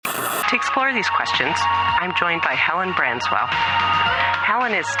To explore these questions, I'm joined by Helen Branswell.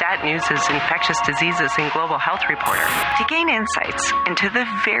 Helen is Stat News' infectious diseases and global health reporter to gain insights into the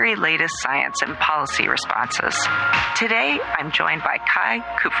very latest science and policy responses. Today, I'm joined by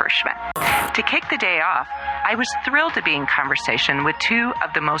Kupferschmidt. To kick the day off, I was thrilled to be in conversation with two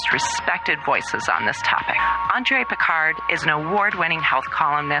of the most respected voices on this topic. André Picard is an award-winning health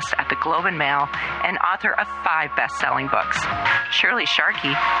columnist at the Globe and Mail and author of 5 best-selling books. Shirlee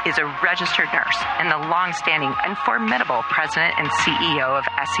Sharkey is a registered nurse and the long-standing and formidable president and CEO of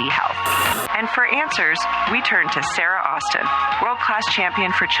SE Health. And for answers, we turn to Sara Austin, world-class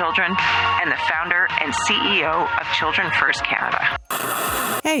champion for children and the founder and CEO of Children First Canada.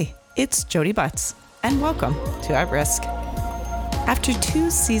 Hey, it's Jodi Butts, and welcome to At Risk. After 2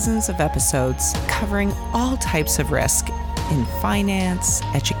 seasons of episodes covering all types of risk in finance,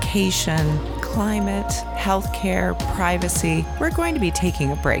 education, climate, healthcare, privacy, we're going to be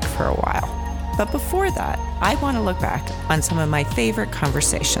taking a break for a while. But before that, I want to look back on some of my favorite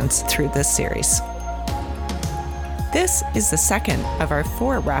conversations through this series. This is the second of our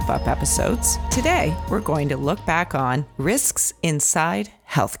 4 wrap-up episodes. Today, we're going to look back on risks inside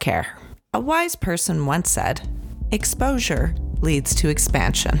healthcare. A wise person once said, "Exposure leads to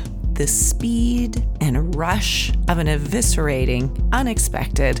expansion." The speed and rush of an eviscerating,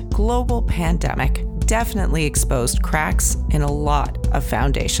 unexpected global pandemic definitely exposed cracks in a lot of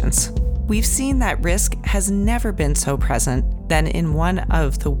foundations. We've seen that risk has never been so present than in one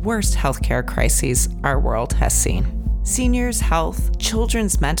of the worst healthcare crises our world has seen. Seniors' health,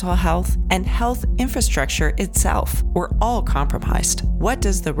 children's mental health, and health infrastructure itself were all compromised. What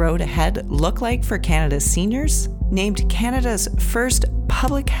does the road ahead look like for Canada's seniors? Named Canada's first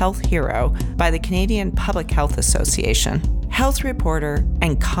public health hero by the Canadian Public Health Association, health reporter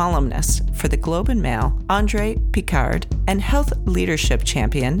and columnist for the Globe and Mail, André Picard, and health leadership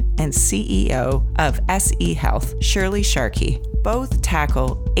champion and CEO of SE Health, Shirlee Sharkey, both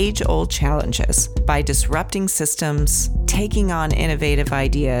tackle age-old challenges by disrupting systems, taking on innovative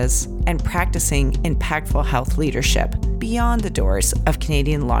ideas, and practicing impactful health leadership beyond the doors of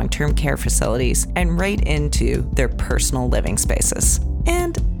Canadian long-term care facilities and right into their personal living spaces.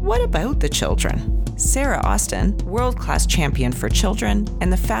 And what about the children? Sara Austin, world-class champion for children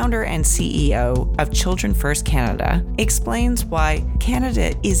and the founder and CEO of Children First Canada, explains why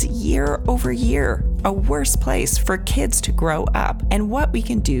Canada is year over year a worse place for kids to grow up and what we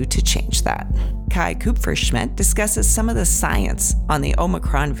can do to change that. Kupferschmidt discusses some of the science on the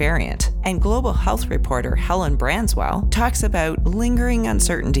Omicron variant, and global health reporter Helen Branswell talks about lingering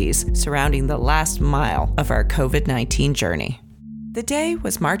uncertainties surrounding the last mile of our COVID-19 journey. The day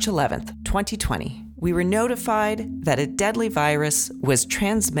was March 11th, 2020. We were notified that a deadly virus was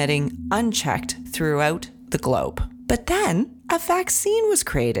transmitting unchecked throughout the globe. But then a vaccine was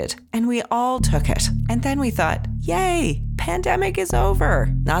created and we all took it. And then we thought, yay, pandemic is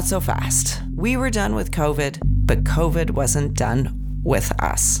over. Not so fast. We were done with COVID, but COVID wasn't done with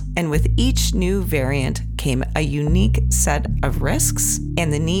us. And with each new variant came a unique set of risks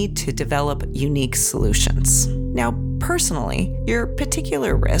and the need to develop unique solutions. Now, personally, your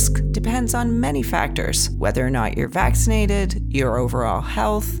particular risk depends on many factors, whether or not you're vaccinated, your overall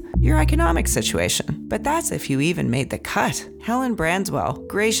health, your economic situation. But that's if you even made the cut. Helen Branswell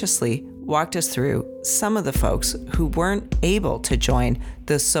graciously walked us through some of the folks who weren't able to join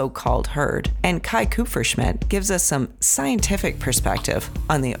the so-called herd. And Kupferschmidt gives us some scientific perspective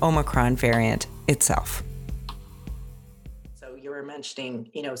on the Omicron variant itself. So you were mentioning,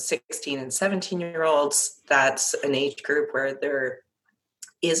 16 and 17-year-olds, that's an age group where there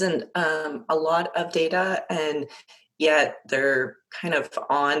isn't a lot of data, and yet they're kind of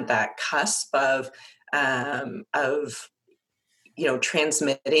on that cusp of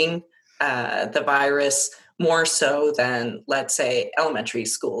transmitting the virus more so than, let's say, elementary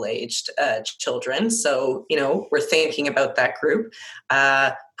school aged children. So, we're thinking about that group.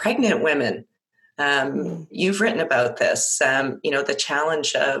 Pregnant women. You've written about this, the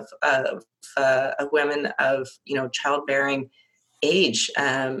challenge of women of, childbearing age.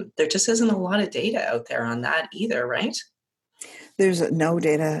 There just isn't a lot of data out there on that either, right? There's no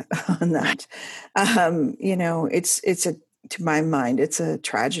data on that. To my mind, it's a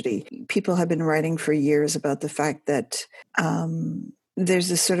tragedy. People have been writing for years about the fact that there's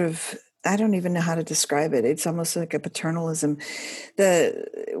this sort of, I don't even know how to describe it. It's almost like a paternalism.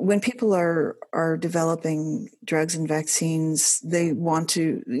 when people are developing drugs and vaccines, they want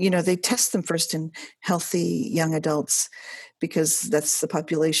to, they test them first in healthy young adults because that's the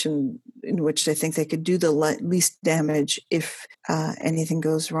population in which they think they could do the least damage if anything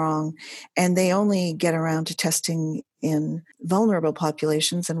goes wrong. And they only get around to testing in vulnerable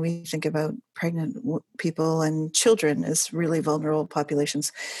populations. And we think about pregnant people and children as really vulnerable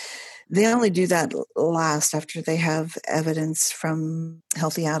populations. They only do that last after they have evidence from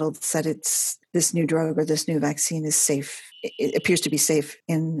healthy adults that it's this new drug or this new vaccine is safe. It appears to be safe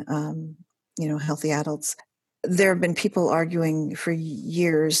in, healthy adults. There have been people arguing for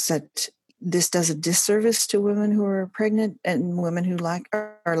years that this does a disservice to women who are pregnant and women who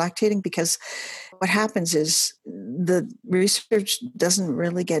are lactating, because what happens is the research doesn't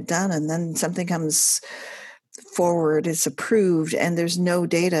really get done, and then something comes forward, it's approved, and there's no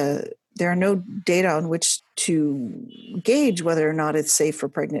data. There are no data on which to gauge whether or not it's safe for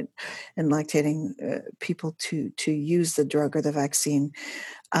pregnant and lactating people to use the drug or the vaccine.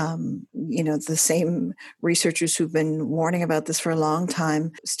 The same researchers who've been warning about this for a long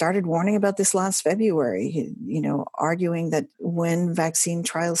time started warning about this last February, arguing that when vaccine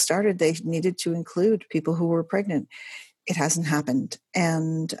trials started, they needed to include people who were pregnant. It hasn't happened.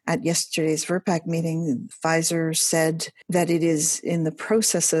 And at yesterday's VRPAC meeting, Pfizer said that it is in the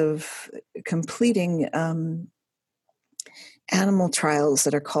process of completing animal trials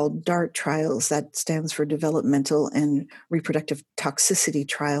that are called DART trials. That stands for Developmental and Reproductive Toxicity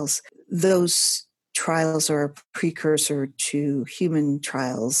Trials. Those trials are a precursor to human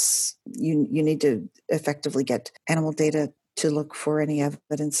trials. You need to effectively get animal data to look for any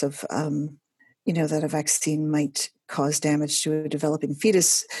evidence of, that a vaccine might cause damage to a developing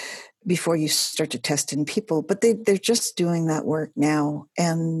fetus before you start to test in people. But they're just doing that work now.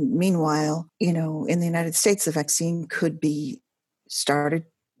 And meanwhile, in the United States, the vaccine could be started.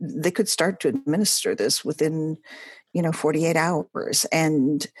 They could start to administer this within, 48 hours.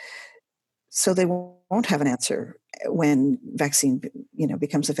 And so they won't have an answer when vaccine,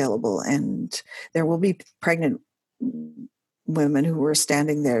 becomes available. And there will be pregnant women who are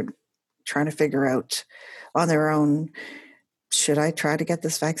standing there trying to figure out on their own, should I try to get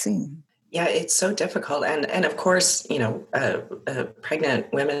this vaccine? Yeah, it's so difficult. And of course,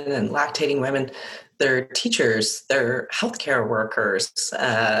 pregnant women and lactating women, they're teachers, they're healthcare workers,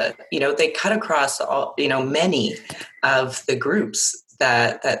 they cut across all, many of the groups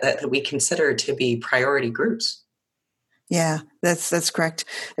that we consider to be priority groups. Yeah, that's correct.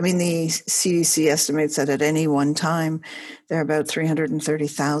 I mean, the CDC estimates that at any one time, there are about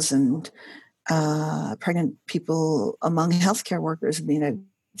 330,000 pregnant people among healthcare workers in the United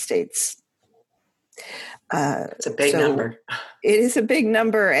States. It's a big number. It is a big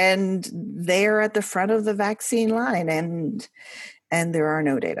number, and they are at the front of the vaccine line, and there are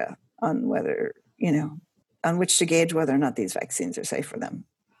no data on whether, on which to gauge whether or not these vaccines are safe for them.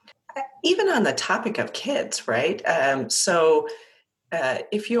 Even on the topic of kids, right?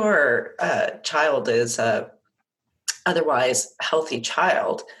 If your child is a otherwise healthy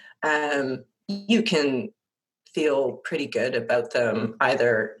child, you can feel pretty good about them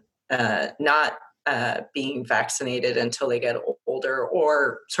either not being vaccinated until they get older,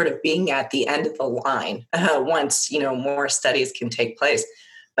 or sort of being at the end of the line once more studies can take place.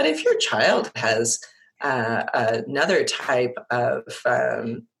 But if your child has another type of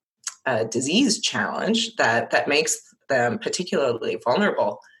disease challenge that makes them particularly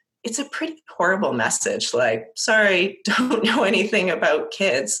vulnerable, it's a pretty horrible message. Like, sorry, don't know anything about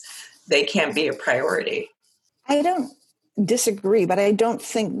kids. They can't be a priority. I don't disagree, but I don't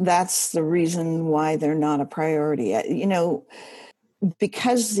think that's the reason why they're not a priority.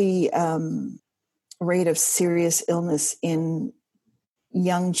 Because the rate of serious illness in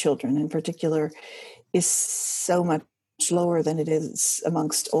young children in particular is so much lower than it is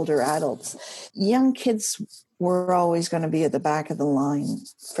amongst older adults. Young kids were always going to be at the back of the line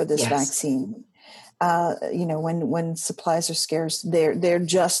for this vaccine. When supplies are scarce, they're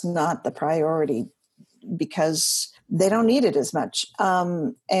just not the priority because they don't need it as much.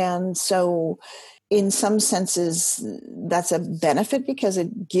 And so in some senses, that's a benefit because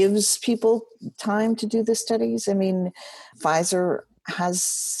it gives people time to do the studies. I mean, Pfizer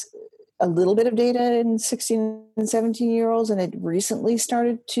has a little bit of data in 16 and 17-year-olds, and it recently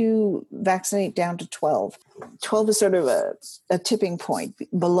started to vaccinate down to 12. 12 is sort of a tipping point.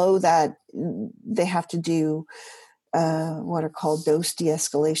 Below that, they have to do what are called dose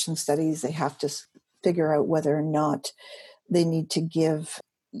de-escalation studies. They have to figure out whether or not they need to give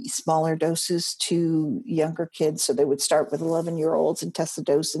smaller doses to younger kids. So they would start with 11-year-olds and test the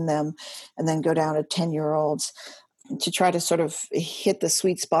dose in them, and then go down to 10-year-olds. to try to sort of hit the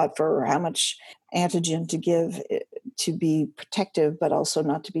sweet spot for how much antigen to give to be protective, but also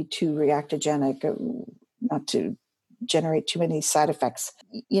not to be too reactogenic, not to generate too many side effects.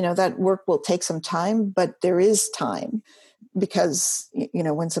 That work will take some time, but there is time because,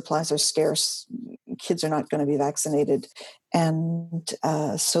 when supplies are scarce, kids are not going to be vaccinated. And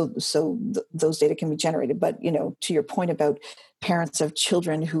so those data can be generated. But, to your point about parents of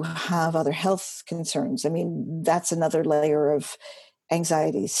children who have other health concerns, I mean, that's another layer of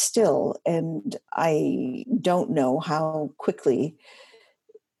anxiety still. And I don't know how quickly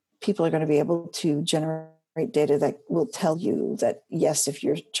people are going to be able to generate data that will tell you that, yes, if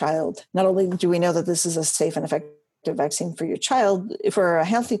your child, not only do we know that this is a safe and effective vaccine for your child, for a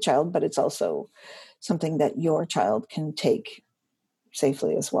healthy child, but it's also something that your child can take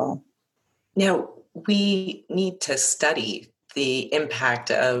safely as well. Now, we need to study the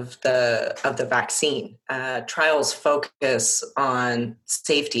impact of the vaccine. Trials focus on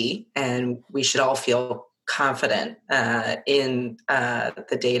safety, and we should all feel confident in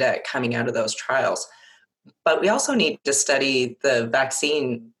the data coming out of those trials. But we also need to study the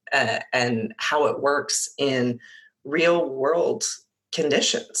vaccine and how it works in real world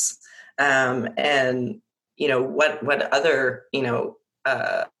conditions, and what other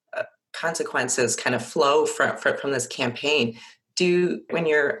consequences kind of flow from this campaign. When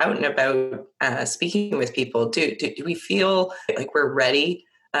you're out and about speaking with people, do we feel like we're ready,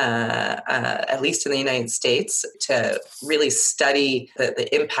 at least in the United States, to really study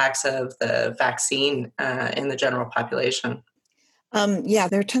the impacts of the vaccine in the general population? Yeah,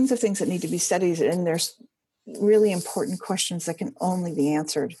 there are tons of things that need to be studied, and there's really important questions that can only be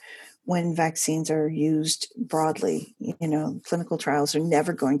answered when vaccines are used broadly. Clinical trials are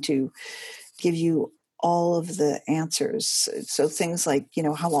never going to give you all of the answers. So things like,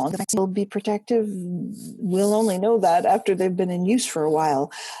 how long the vaccine will be protective, we'll only know that after they've been in use for a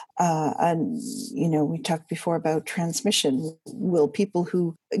while. And we talked before about transmission. Will people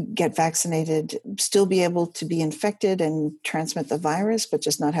who get vaccinated still be able to be infected and transmit the virus, but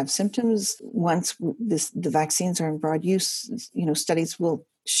just not have symptoms? Once the vaccines are in broad use, studies will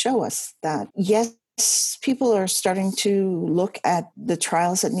show us that. Yes, people are starting to look at the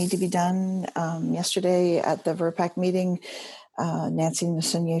trials that need to be done. Yesterday at the VRBPAC meeting, Nancy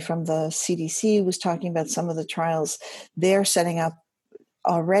Messonnier from the CDC was talking about some of the trials they're setting up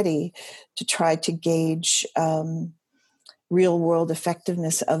already to try to gauge real-world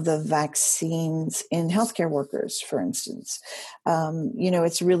effectiveness of the vaccines in healthcare workers, for instance.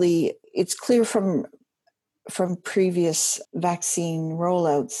 It's clear from previous vaccine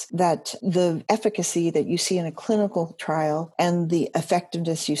rollouts that the efficacy that you see in a clinical trial and the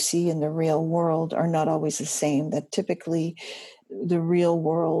effectiveness you see in the real world are not always the same, that typically the real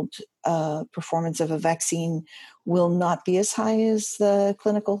world performance of a vaccine will not be as high as the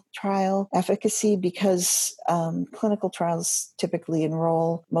clinical trial efficacy because clinical trials typically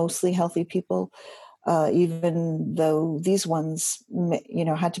enroll mostly healthy people, even though these ones,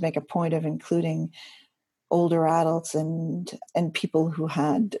 had to make a point of including older adults and people who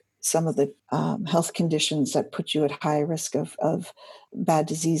had some of the health conditions that put you at high risk of bad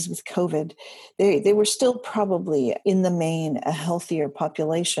disease with COVID. They were still probably in the main a healthier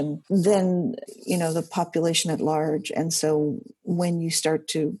population than the population at large. And so when you start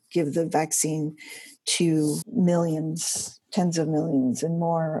to give the vaccine to millions, tens of millions and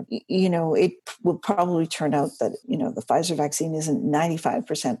more, it will probably turn out that, the Pfizer vaccine isn't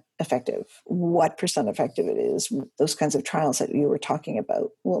 95% effective. What percent effective it is, those kinds of trials that you were talking about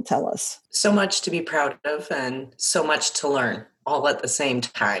will tell us. So much to be proud of and so much to learn all at the same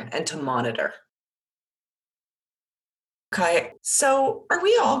time and to monitor. Okay, so are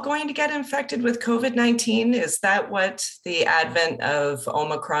we all going to get infected with COVID-19? Is that what the advent of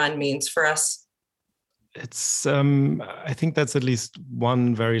Omicron means for us? It's, I think that's at least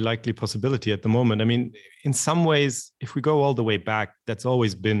one very likely possibility at the moment. I mean, in some ways, if we go all the way back, that's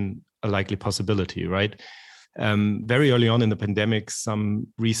always been a likely possibility, right? Very early on in the pandemic, some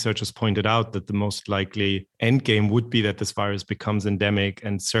researchers pointed out that the most likely endgame would be that this virus becomes endemic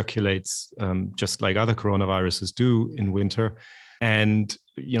and circulates just like other coronaviruses do in winter. And,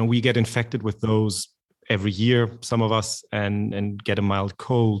 we get infected with those every year, some of us, and get a mild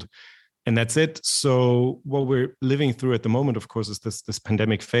cold. And that's it. So what we're living through at the moment, of course, is this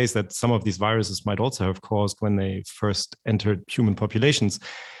pandemic phase that some of these viruses might also have caused when they first entered human populations.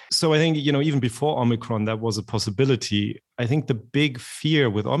 So I think, even before Omicron, that was a possibility. I think the big fear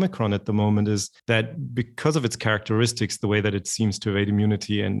with Omicron at the moment is that because of its characteristics, the way that it seems to evade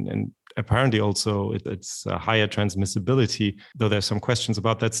immunity and apparently also it's a higher transmissibility, though there's some questions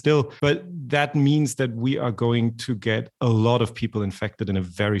about that still. But that means that we are going to get a lot of people infected in a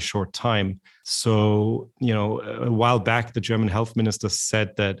very short time. So, a while back, the German health minister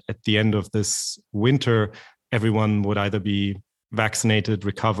said that at the end of this winter, everyone would either be vaccinated,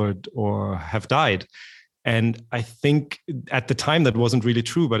 recovered, or have died. And I think at the time that wasn't really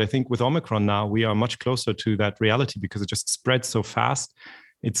true, but I think with Omicron now, we are much closer to that reality because it just spreads so fast.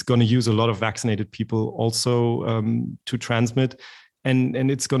 It's going to use a lot of vaccinated people also to transmit.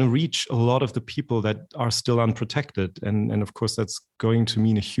 And it's going to reach a lot of the people that are still unprotected. And of course, that's going to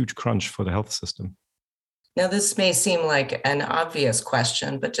mean a huge crunch for the health system. Now, this may seem like an obvious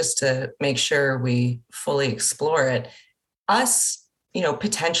question, but just to make sure we fully explore it,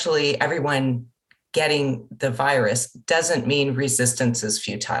 potentially everyone getting the virus doesn't mean resistance is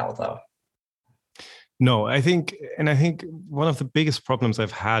futile, though. No, I think one of the biggest problems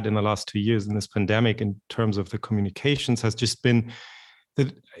I've had in the last 2 years in this pandemic in terms of the communications has just been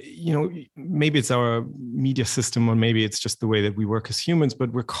that, maybe it's our media system or maybe it's just the way that we work as humans,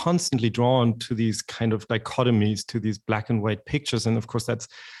 but we're constantly drawn to these kind of dichotomies, to these black and white pictures. And of course,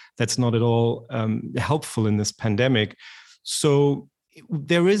 that's not at all helpful in this pandemic. So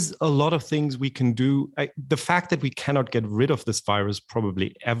there is a lot of things we can do. The fact that we cannot get rid of this virus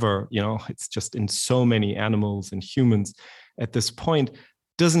probably ever, it's just in so many animals and humans at this point,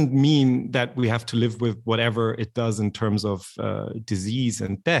 doesn't mean that we have to live with whatever it does in terms of disease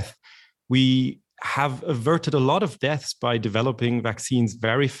and death. We have averted a lot of deaths by developing vaccines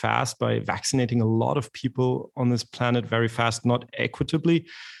very fast, by vaccinating a lot of people on this planet very fast, not equitably.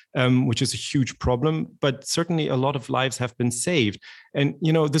 Which is a huge problem, but certainly a lot of lives have been saved. And,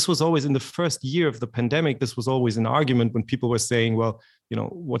 this was always in the first year of the pandemic, this was always an argument when people were saying, well,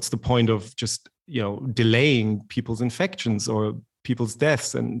 what's the point of just, delaying people's infections or people's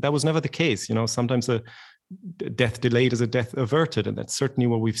deaths? And that was never the case. Sometimes a death delayed is a death averted. And that's certainly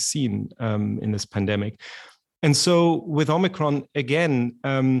what we've seen in this pandemic. And so with Omicron, again,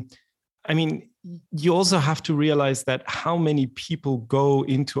 you also have to realize that how many people go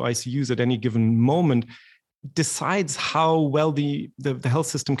into ICUs at any given moment decides how well the health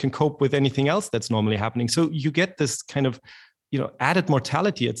system can cope with anything else that's normally happening. So you get this kind of, added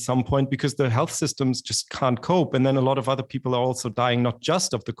mortality at some point because the health systems just can't cope. And then a lot of other people are also dying, not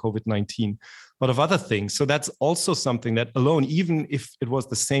just of the COVID-19, but of other things. So that's also something that alone, even if it was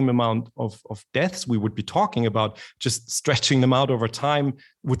the same amount of deaths we would be talking about, just stretching them out over time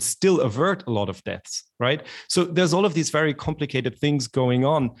would still avert a lot of deaths, right? So there's all of these very complicated things going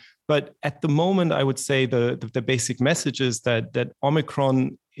on. But at the moment, I would say the basic message is that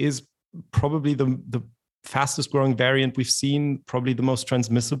Omicron is probably the fastest growing variant we've seen, probably the most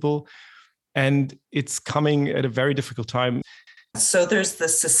transmissible, and it's coming at a very difficult time. So there's the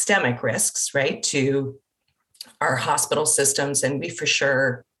systemic risks, right, to our hospital systems, and we for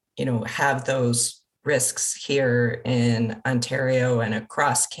sure, have those risks here in Ontario and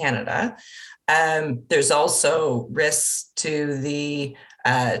across Canada. There's also risks to the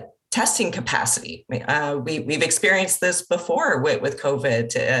testing capacity. We've experienced this before with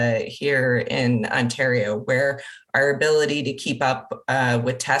COVID here in Ontario, where our ability to keep up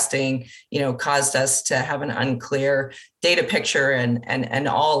with testing, caused us to have an unclear data picture and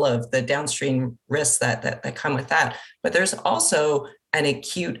all of the downstream risks that come with that. But there's also an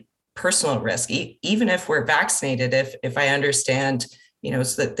acute personal risk, even if we're vaccinated. If I understand,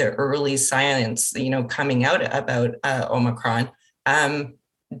 so that the early science, coming out about Omicron,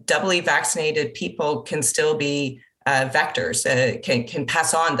 doubly vaccinated people can still be vectors, can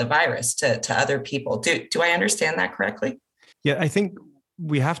pass on the virus to other people. Do I understand that correctly? Yeah, I think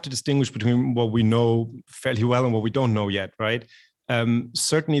we have to distinguish between what we know fairly well and what we don't know yet, right?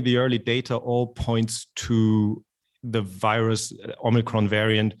 Certainly the early data all points to the virus Omicron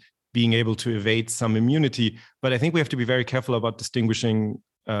variant being able to evade some immunity. But I think we have to be very careful about distinguishing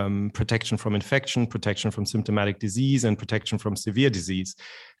protection from infection, protection from symptomatic disease, and protection from severe disease.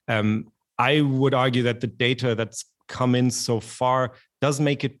 I would argue that the data that's come in so far does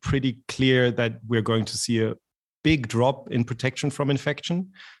make it pretty clear that we're going to see a big drop in protection from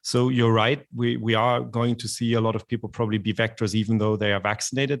infection. So you're right, we are going to see a lot of people probably be vectors even though they are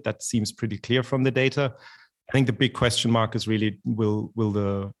vaccinated. That seems pretty clear from the data. I think the big question mark is really, will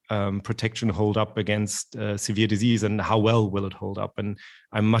the protection hold up against severe disease, and how well will it hold up? And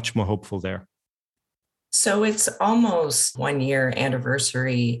I'm much more hopeful there. So it's almost 1 year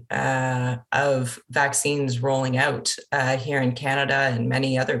anniversary of vaccines rolling out here in Canada and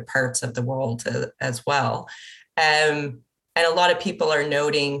many other parts of the world as well. And a lot of people are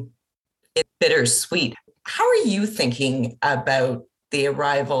noting it's bittersweet. How are you thinking about the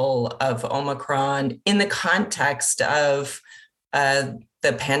arrival of Omicron in the context of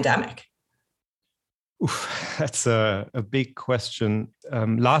the pandemic? Oof, that's a big question.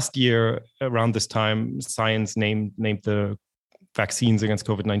 Last year, around this time, science named the vaccines against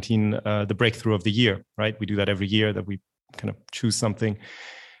COVID-19 the breakthrough of the year, right? We do that every year, that we kind of choose something.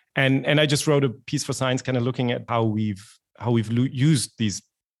 And I just wrote a piece for Science kind of looking at how we've used these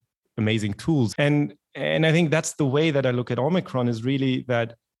amazing tools. And I think that's the way that I look at Omicron, is really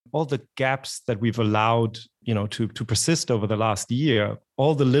that all the gaps that we've allowed, to persist over the last year,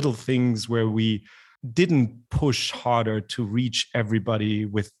 all the little things where we didn't push harder to reach everybody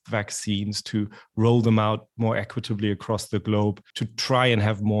with vaccines, to roll them out more equitably across the globe, to try and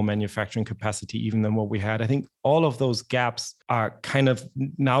have more manufacturing capacity even than what we had. I think all of those gaps are kind of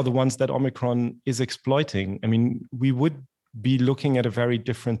now the ones that Omicron is exploiting. I mean, we would be looking at a very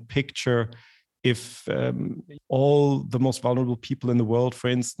different picture if all the most vulnerable people in the world, for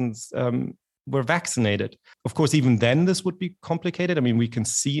instance, were vaccinated. Of course, even then, this would be complicated. I mean, we can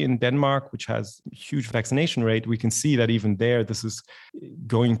see in Denmark, which has a huge vaccination rate, we can see that even there, this is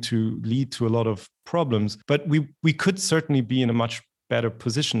going to lead to a lot of problems. But we could certainly be in a much better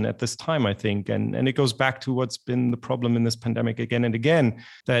position at this time, I think. And it goes back to what's been the problem in this pandemic again and again,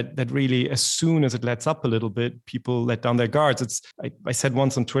 that really, as soon as it lets up a little bit, people let down their guards. I said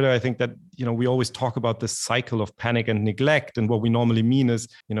once on Twitter, I think that, we always talk about this cycle of panic and neglect. And what we normally mean is,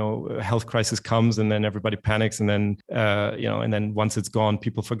 a health crisis comes and then everybody panics. And then, and then once it's gone,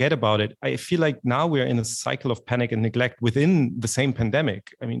 people forget about it. I feel like now we're in a cycle of panic and neglect within the same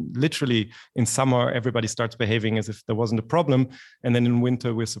pandemic. I mean, literally in summer, everybody starts behaving as if there wasn't a problem. And then in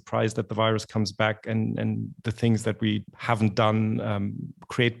winter, we're surprised that the virus comes back and the things that we haven't done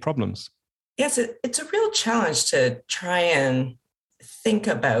create problems. Yes, it's a real challenge to try and think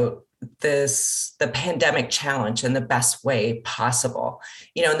about the pandemic challenge in the best way possible.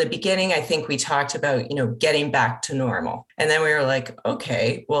 In the beginning, I think we talked about, getting back to normal. And then we were like,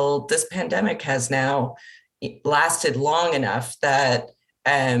 okay, well, this pandemic has now lasted long enough that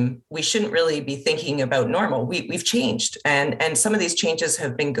we shouldn't really be thinking about normal. We've changed, and some of these changes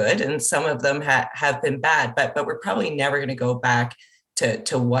have been good, and some of them have been bad. But we're probably never going to go back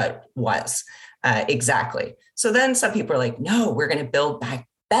to what was exactly. So then some people are like, no, we're going to build back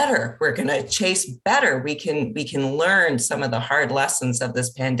better. We're going to chase better. We can learn some of the hard lessons of this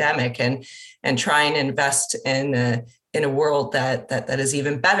pandemic and try and invest in a world that is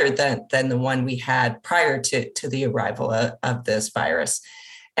even better than the one we had prior to the arrival of this virus.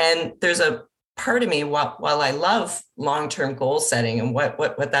 And there's a part of me, while I love long-term goal setting and what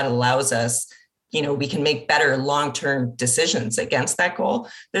that allows us, we can make better long-term decisions against that goal.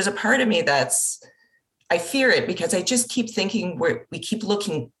 There's a part of me I fear it, because I just keep thinking we keep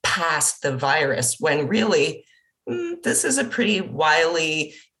looking past the virus when really this is a pretty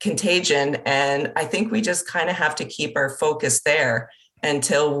wily contagion. And I think we just kind of have to keep our focus there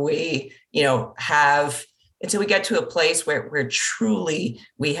until we, until we get to a place where truly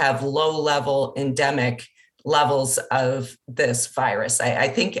we have low-level endemic levels of this virus. I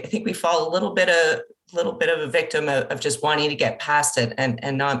think we fall a little bit of a victim of just wanting to get past it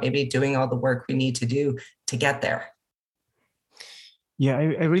and not maybe doing all the work we need to do to get there. Yeah,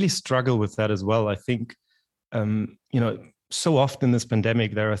 I really struggle with that as well. I think, so often in this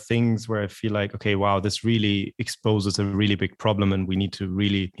pandemic, there are things where I feel like, okay, wow, this really exposes a really big problem and we need to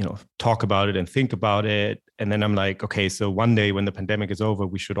really, talk about it and think about it. And then I'm like, okay, so one day when the pandemic is over,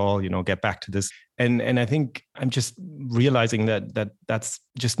 we should all, get back to this. And I think I'm just realizing that's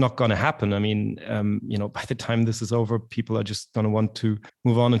just not going to happen. I mean, by the time this is over, people are just going to want to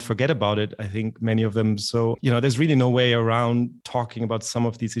move on and forget about it. I think many of them. So, there's really no way around talking about some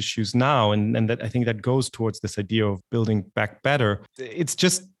of these issues now. And that I think that goes towards this idea of building back better. It's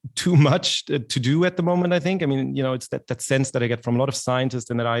just too much to do at the moment, I think. I mean, it's that sense that I get from a lot of scientists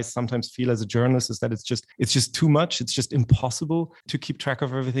and that I sometimes feel as a journalist is that it's just too much. It's just impossible to keep track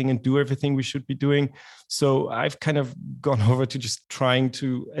of everything and do everything we should be doing. So I've kind of gone over to just trying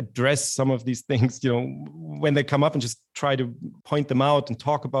to address some of these things, when they come up and just try to point them out and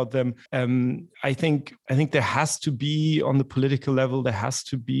talk about them. I think there has to be, on the political level, there has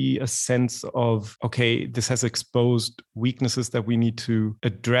to be a sense of, okay, this has exposed weaknesses that we need to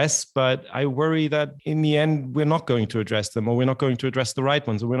address, but I worry that in the end, we're not going to address them, or we're not going to address the right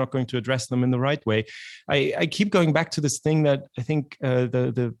ones, or we're not going to address them in the right way. I keep going back to this thing that I think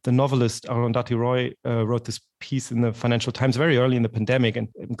the novelist Arundhati Roy wrote this piece in the Financial Times very early in the pandemic, and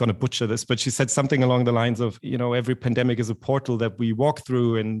I'm going to butcher this, but she said something along the lines of, every pandemic is a portal that we walk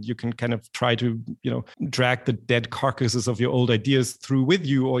through, and you can kind of try to, drag the dead carcasses of your old ideas through with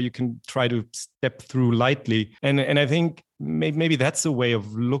you, or you can try to step through lightly. And I think maybe that's a way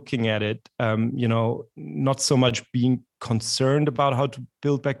of looking at it. Not so much being concerned about how to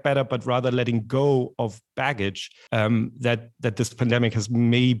build back better, but rather letting go of baggage that this pandemic has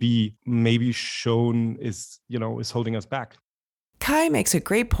maybe shown is holding us back. Kai makes a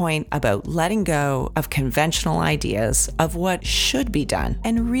great point about letting go of conventional ideas of what should be done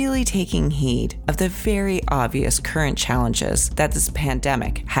and really taking heed of the very obvious current challenges that this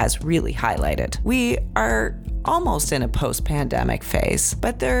pandemic has really highlighted. We are almost in a post-pandemic phase,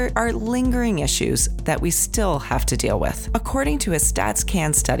 but there are lingering issues that we still have to deal with. According to a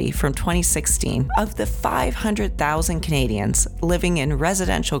StatsCan study from 2016, of the 500,000 Canadians living in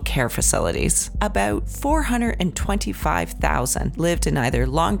residential care facilities, about 425,000 lived in either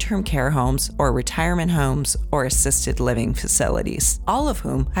long-term care homes or retirement homes or assisted living facilities, all of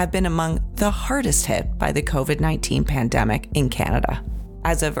whom have been among the hardest hit by the COVID-19 pandemic in Canada.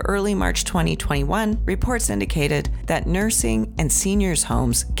 As of early March 2021, reports indicated that nursing and seniors'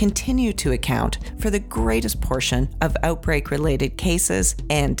 homes continue to account for the greatest portion of outbreak-related cases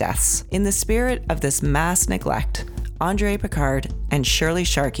and deaths. In the spirit of this mass neglect, André Picard and Shirlee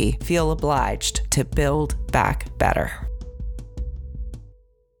Sharkey feel obliged to build back better.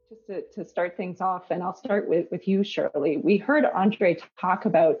 Just to start things off, and I'll start with you, Shirlee. We heard André talk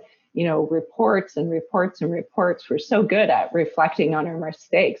about reports and reports and reports. We're so good at reflecting on our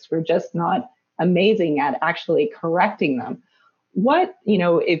mistakes. We're just not amazing at actually correcting them. What,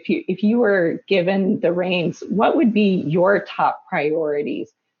 if you were given the reins, what would be your top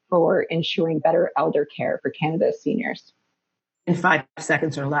priorities for ensuring better elder care for Canada's seniors? In 5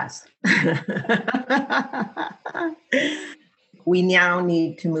 seconds or less. We now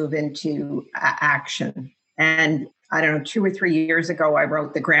need to move into action. And I don't know, 2 or 3 years ago, I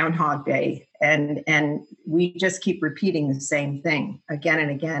wrote The Groundhog Day, and we just keep repeating the same thing again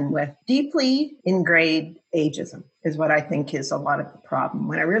and again with deeply ingrained ageism is what I think is a lot of the problem.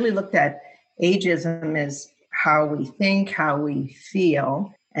 When I really looked at ageism as how we think, how we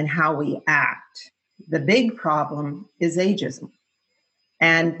feel, and how we act, the big problem is ageism.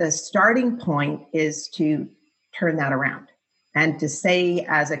 And the starting point is to turn that around. And to say,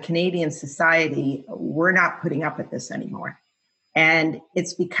 as a Canadian society, we're not putting up with this anymore. And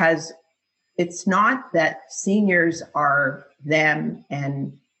it's because it's not that seniors are them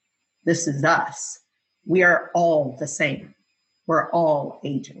and this is us. We are all the same. We're all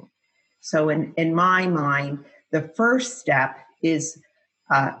aging. So in my mind, the first step is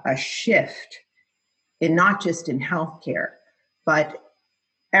a shift in not just in healthcare, but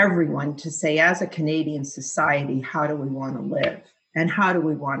everyone to say, as a Canadian society, how do we want to live? And how do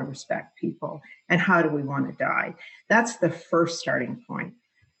we want to respect people? And how do we want to die? That's the first starting point.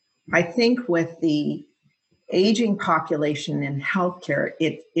 I think with the aging population in healthcare,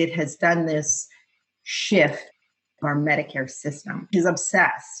 it has done this shift. Our Medicare system is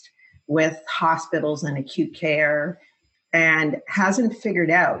obsessed with hospitals and acute care and hasn't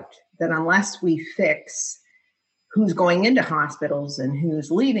figured out that unless we fix who's going into hospitals and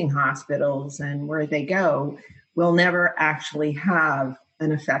who's leaving hospitals and where they go, we'll never actually have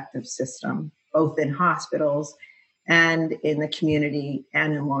an effective system, both in hospitals and in the community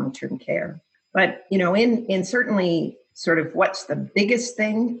and in long-term care. But, in certainly sort of what's the biggest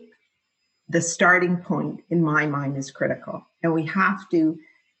thing, the starting point in my mind is critical. And we have to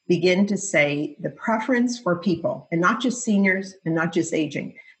begin to say the preference for people, and not just seniors and not just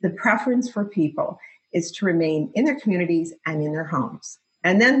aging, the preference for people is to remain in their communities and in their homes.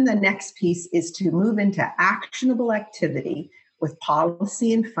 And then the next piece is to move into actionable activity with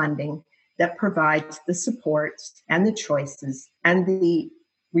policy and funding that provides the supports and the choices and the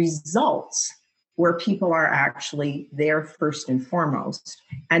results where people are actually there first and foremost.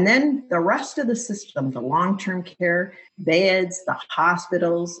 And then the rest of the system, the long-term care, beds, the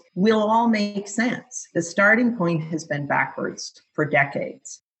hospitals, will all make sense. The starting point has been backwards for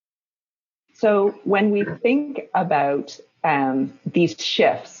decades. So when we think about these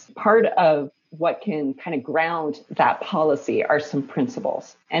shifts, part of what can kind of ground that policy are some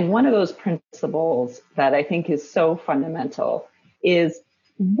principles. And one of those principles that I think is so fundamental is,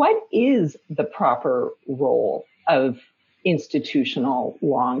 what is the proper role of institutional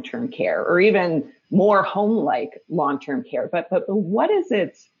long-term care, or even more home-like long-term care? But what is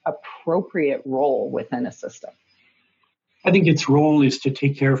its appropriate role within a system? I think its role is to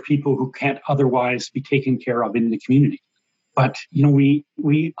take care of people who can't otherwise be taken care of in the community. But,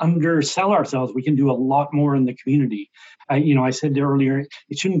 we undersell ourselves. We can do a lot more in the community. I said earlier,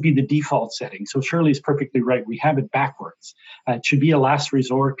 it shouldn't be the default setting. So Shirley's perfectly right. We have it backwards. It should be a last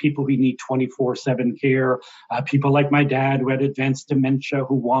resort. People who need 24/7 care, people like my dad who had advanced dementia,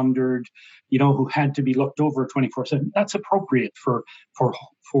 who wandered, who had to be looked over 24/7. That's appropriate for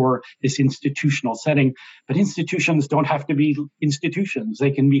this institutional setting. But institutions don't have to be institutions.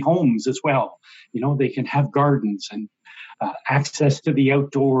 They can be homes as well. They can have gardens and access to the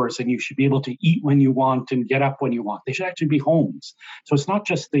outdoors, and you should be able to eat when you want and get up when you want. They should actually be homes. So it's not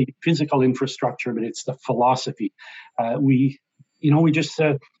just the physical infrastructure, but it's the philosophy. We just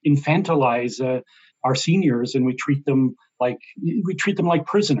infantilize our seniors, and we treat them like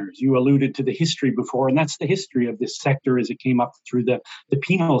prisoners. You alluded to the history before, and that's the history of this sector as it came up through the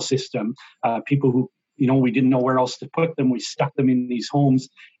penal system. People who, we didn't know where else to put them. We stuck them in these homes,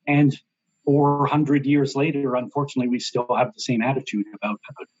 and 400 years later, unfortunately, we still have the same attitude about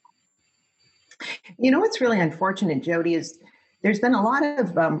it. What's really unfortunate, Jodi, is there's been a lot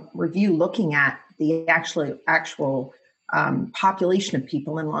of review looking at the actual population of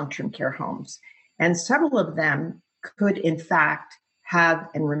people in long-term care homes. And several of them could, in fact, have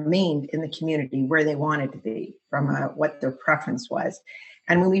and remained in the community where they wanted to be from what their preference was.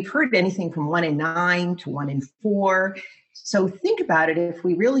 And when we've heard anything from 1 in 9 to 1 in 4, so think about it, if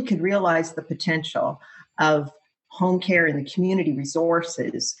we really could realize the potential of home care and the community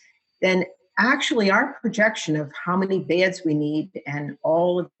resources, then actually our projection of how many beds we need and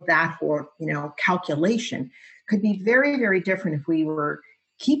all of that for, calculation could be very, very different if we were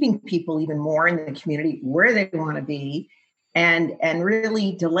keeping people even more in the community where they want to be and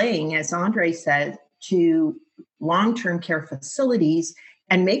really delaying, as André said, to long-term care facilities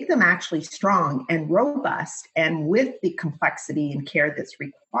and make them actually strong and robust and with the complexity and care that's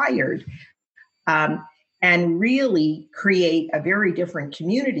required, and really create a very different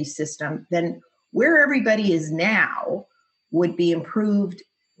community system than where everybody is now would be improved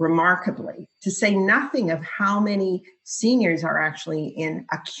remarkably, to say nothing of how many seniors are actually in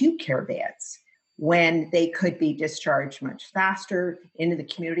acute care beds when they could be discharged much faster into the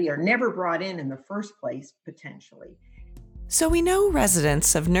community or never brought in the first place, potentially. So we know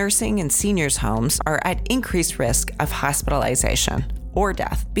residents of nursing and seniors' homes are at increased risk of hospitalization or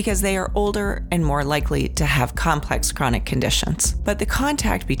death because they are older and more likely to have complex chronic conditions. But the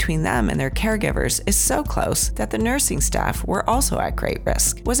contact between them and their caregivers is so close that the nursing staff were also at great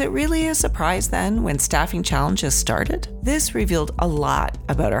risk. Was it really a surprise then when staffing challenges started? This revealed a lot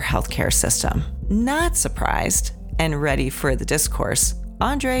about our healthcare system. Not surprised and ready for the discourse,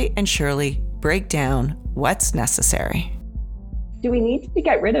 André and Shirlee break down what's necessary. Do we need to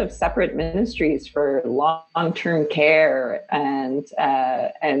get rid of separate ministries for long-term care and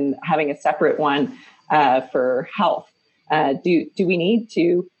having a separate one for health? Do we need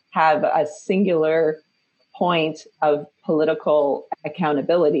to have a singular point of political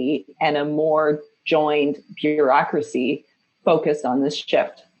accountability and a more joined bureaucracy focused on this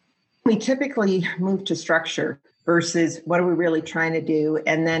shift? We typically move to structure versus what are we really trying to do,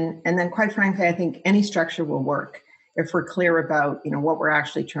 and then quite frankly, I think any structure will work if we're clear about, what we're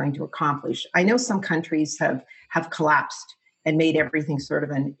actually trying to accomplish. I know some countries have collapsed and made everything sort of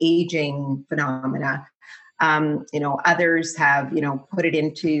an aging phenomena. Others have, put it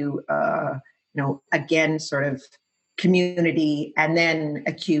into, again, sort of community and then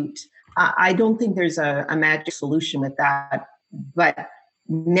acute. I don't think there's a magic solution with that, but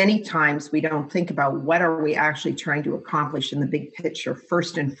many times we don't think about what are we actually trying to accomplish in the big picture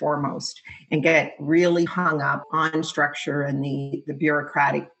first and foremost, and get really hung up on structure and the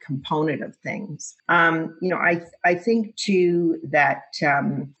bureaucratic component of things. I think too that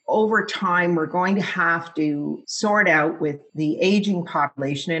over time we're going to have to sort out with the aging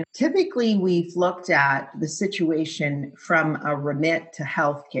population. And typically we've looked at the situation from a remit to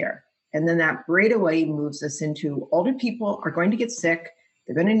healthcare. And then that right away moves us into older people are going to get sick.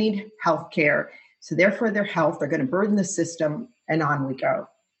 They're going to need health care. So therefore their health, they're going to burden the system, and on we go.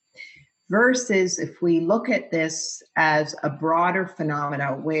 Versus if we look at this as a broader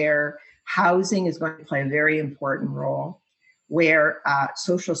phenomena where housing is going to play a very important role, where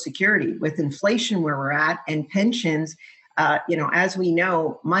Social Security, with inflation where we're at, and pensions, as we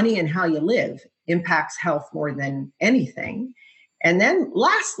know, money and how you live impacts health more than anything. And then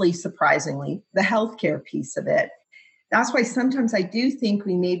lastly, surprisingly, the healthcare piece of it. That's why sometimes I do think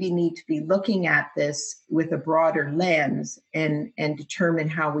we maybe need to be looking at this with a broader lens and determine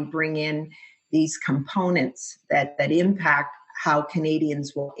how we bring in these components that impact how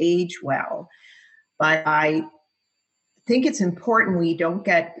Canadians will age well. But I think it's important we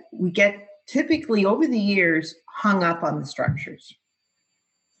get typically over the years hung up on the structures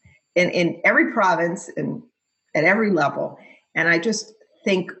in every province and at every level. And I just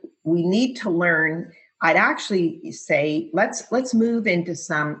think we need to learn. I'd actually say let's move into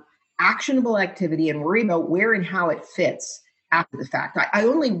some actionable activity and worry about where and how it fits after the fact. I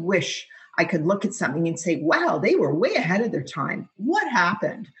only wish I could look at something and say, wow, they were way ahead of their time. What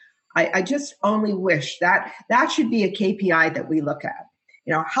happened? I just only wish that should be a KPI that we look at.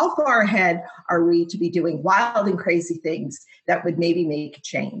 How far ahead are we to be doing wild and crazy things that would maybe make a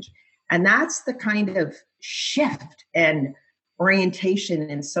change? And that's the kind of shift and orientation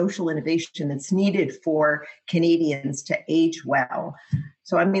and social innovation that's needed for Canadians to age well.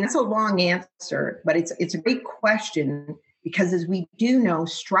 So, that's a long answer, but it's a great question, because as we do know,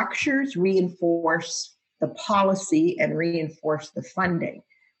 structures reinforce the policy and reinforce the funding.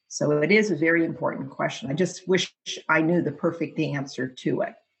 So it is a very important question. I just wish I knew the perfect answer to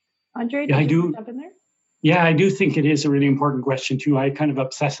it. Andre, I do jump in there? Yeah, I do think it is a really important question too. I kind of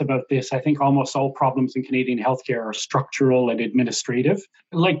obsess about this. I think almost all problems in Canadian healthcare are structural and administrative.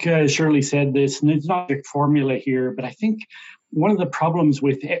 Like Shirlee said, there's not a formula here, but I think one of the problems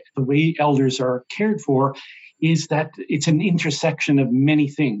with the way elders are cared for is that it's an intersection of many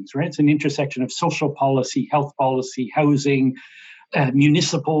things, right? It's an intersection of social policy, health policy, housing,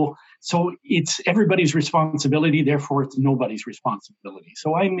 municipal. So it's everybody's responsibility, therefore it's nobody's responsibility.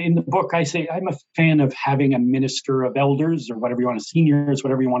 So in the book, I say I'm a fan of having a minister of elders, or whatever you want to, seniors,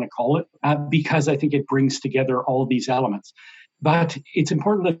 whatever you want to call it, because I think it brings together all these elements. But it's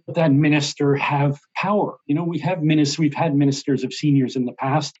important that minister have power. We've had ministers of seniors in the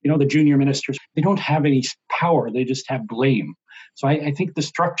past. The junior ministers, they don't have any power. They just have blame. So I think the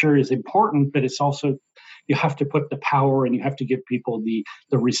structure is important, but it's also, you have to put the power and you have to give people the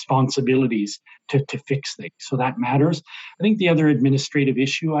responsibilities to fix things. So that matters. I think the other administrative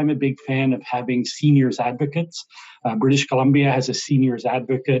issue, I'm a big fan of having seniors advocates. British Columbia has a seniors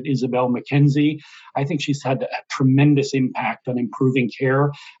advocate, Isabel McKenzie. I think she's had a tremendous impact on improving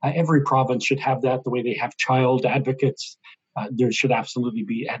care. Every province should have that, the way they have child advocates. There should absolutely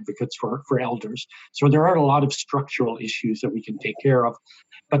be advocates for elders. So there are a lot of structural issues that we can take care of.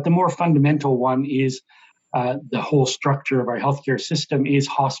 But the more fundamental one is the whole structure of our healthcare system is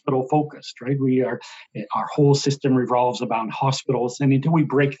hospital focused, right? Our whole system revolves around hospitals. And until we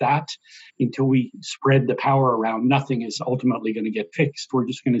break that, until we spread the power around, nothing is ultimately going to get fixed. We're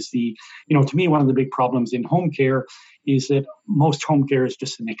just going to see, to me, one of the big problems in home care is that most home care is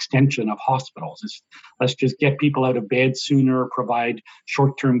just an extension of hospitals. Let's just get people out of bed sooner, provide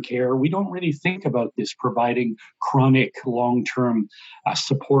short-term care. We don't really think about this providing chronic, long-term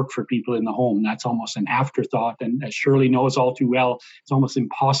support for people in the home. That's almost an afterthought. And as Shirlee knows all too well, it's almost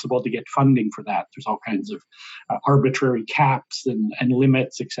impossible to get funding for that. There's all kinds of arbitrary caps and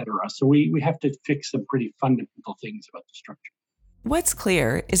limits, et cetera. So we have to fix some pretty fundamental things about the structure. What's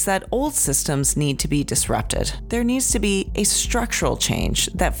clear is that old systems need to be disrupted. There needs to be a structural change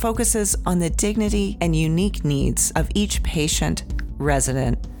that focuses on the dignity and unique needs of each patient,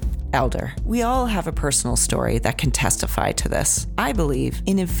 resident, elder. We all have a personal story that can testify to this. I believe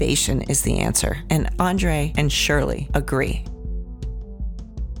innovation is the answer, and Andre and Shirlee agree.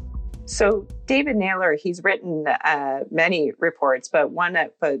 So David Naylor, he's written many reports, but one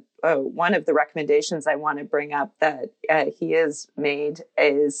of the recommendations I want to bring up that he has made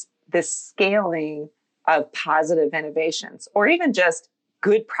is the scaling of positive innovations, or even just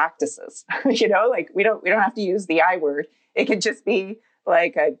good practices. We don't have to use the I word. It can just be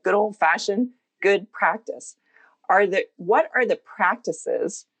like a good old fashioned good practice. What are the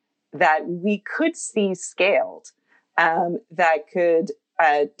practices that we could see scaled that could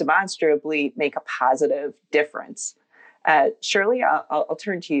demonstrably make a positive difference? Shirlee, I'll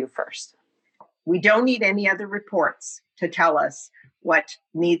turn to you first. We don't need any other reports to tell us what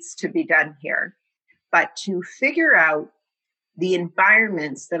needs to be done here, but to figure out the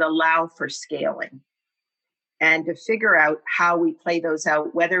environments that allow for scaling and to figure out how we play those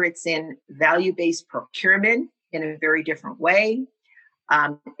out, whether it's in value-based procurement in a very different way,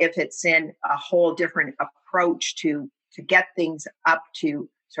 if it's in a whole different approach to get things up to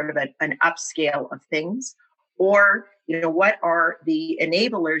sort of an upscale of things, or what are the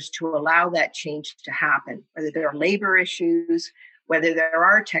enablers to allow that change to happen, whether there are labor issues, whether there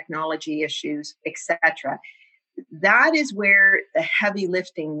are technology issues, etc. That is where the heavy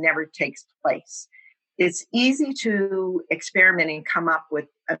lifting never takes place. It's easy to experiment and come up with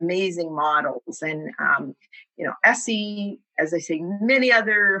amazing models. And, SE, as I say, many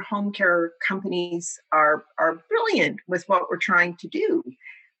other home care companies are brilliant with what we're trying to do.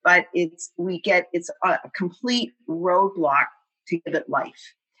 But it's a complete roadblock to give it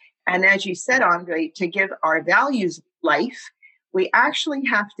life. And as you said, Andre, to give our values life, we actually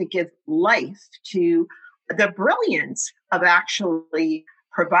have to give life to the brilliance of actually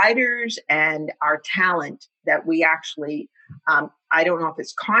providers and our talent that we actually, I don't know if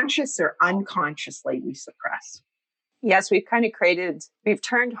it's conscious or unconsciously we suppress. Yes, we've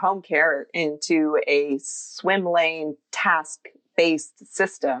turned home care into a swim lane task-based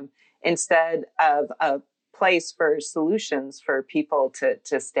system instead of a place for solutions for people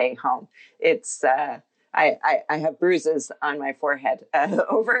to stay home. It's, I have bruises on my forehead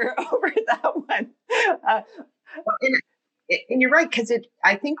over that one. Well, and you're right, because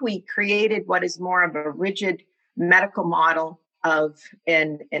I think we created what is more of a rigid medical model of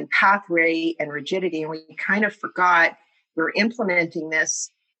and pathway and rigidity, and we kind of forgot we're implementing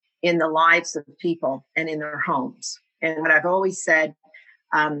this in the lives of people and in their homes. And what I've always said,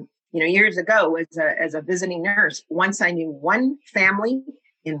 years ago as a visiting nurse, once I knew one family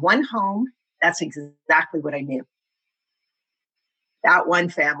in one home, that's exactly what I knew. That one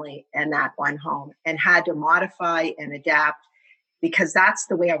family and that one home, and had to modify and adapt because that's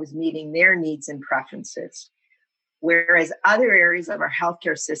the way I was meeting their needs and preferences. Whereas other areas of our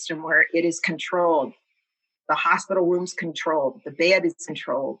healthcare system where it is controlled, the hospital room's controlled, the bed is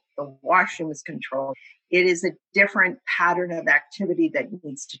controlled, the washroom is controlled. It is a different pattern of activity that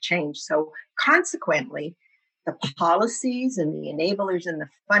needs to change. So consequently, the policies and the enablers and the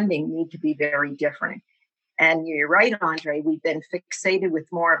funding need to be very different. And you're right, Andre, we've been fixated with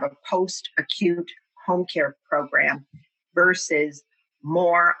more of a post-acute home care program versus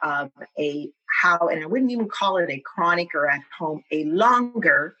more of and I wouldn't even call it a chronic or at home, a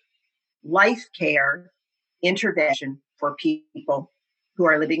longer life care intervention for people who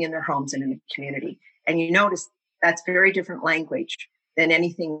are living in their homes and in the community. And you notice that's very different language than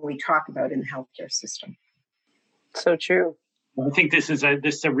anything we talk about in the healthcare system. So true. I think this is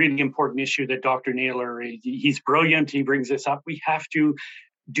a really important issue that Dr. Naylor, he's brilliant. He brings this up. We have to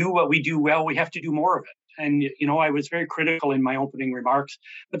do what we do well. We have to do more of it. And, I was very critical in my opening remarks,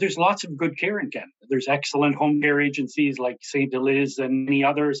 but there's lots of good care in Canada. There's excellent home care agencies like St. Eliz and many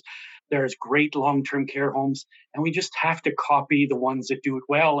others. There's great long-term care homes, and we just have to copy the ones that do it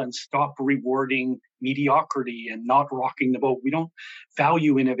well and stop rewarding mediocrity and not rocking the boat. We don't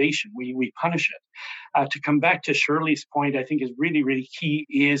value innovation. We punish it. To come back to Shirlee's point, I think is really, really key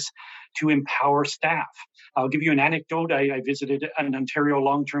is to empower staff. I'll give you an anecdote. I visited an Ontario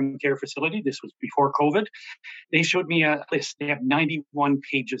long-term care facility. This was before COVID. They showed me a list. They have 91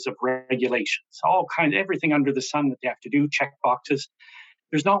 pages of regulations, everything under the sun that they have to do, check boxes.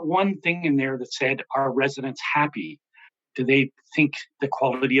 There's not one thing in there that said, are residents happy? Do they think the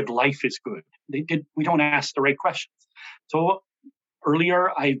quality of life is good? We don't ask the right questions. So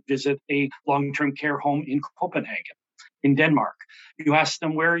earlier, I visited a long-term care home in Copenhagen, in Denmark. You ask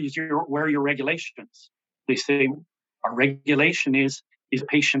them, where are your regulations? They say, our regulation is the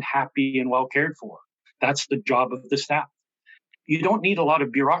patient happy and well cared for? That's the job of the staff. You don't need a lot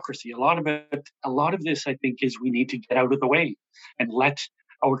of bureaucracy. A lot of this, I think, is we need to get out of the way and let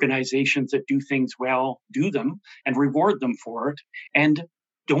organizations that do things well do them and reward them for it, and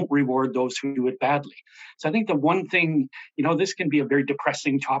don't reward those who do it badly. So I think the one thing, this can be a very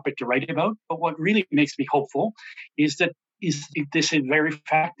depressing topic to write about, but what really makes me hopeful is this is very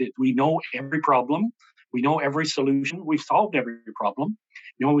fact that we know every problem. We know every solution. We've solved every problem.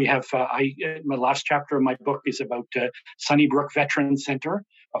 We have, my last chapter of my book is about Sunnybrook Veterans Center,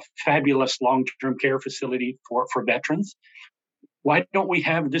 a fabulous long-term care facility for veterans. Why don't we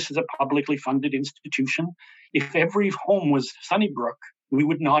have this as a publicly funded institution? If every home was Sunnybrook, we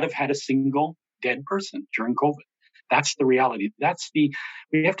would not have had a single dead person during COVID. That's the reality.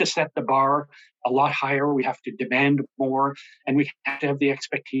 We have to set the bar a lot higher. We have to demand more, and we have to have the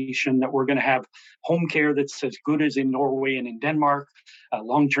expectation that we're going to have home care that's as good as in Norway and in Denmark,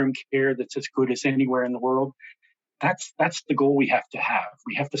 long-term care that's as good as anywhere in the world. That's the goal we have to have.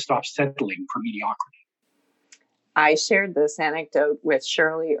 We have to stop settling for mediocrity. I shared this anecdote with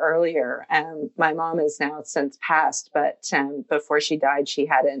Shirlee earlier. My mom is now since passed, but before she died, she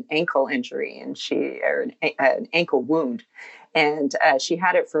had an ankle injury and an ankle wound, and she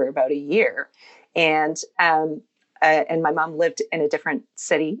had it for about a year. And my mom lived in a different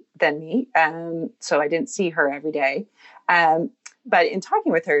city than me, so I didn't see her every day. But in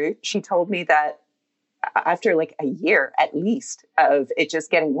talking with her, she told me that after like a year at least of it just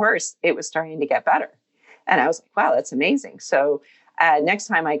getting worse, it was starting to get better. And I was like, wow, that's amazing. So next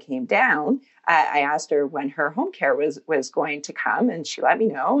time I came down, I asked her when her home care was going to come, and she let me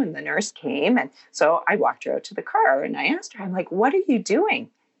know, and the nurse came. And so I walked her out to the car and I asked her, I'm like, what are you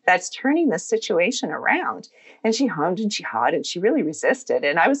doing that's turning this situation around? And she hummed and she hawed and she really resisted.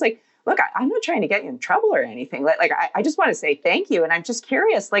 And I was like, look, I'm not trying to get you in trouble or anything. Like I just want to say thank you. And I'm just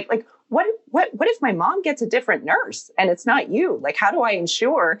curious, like what if my mom gets a different nurse and it's not you? Like, how do I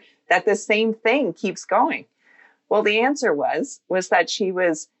ensure that the same thing keeps going? Well, the answer was that she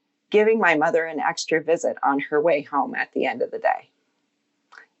was giving my mother an extra visit on her way home at the end of the day.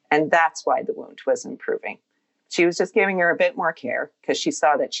 And that's why the wound was improving. She was just giving her a bit more care because she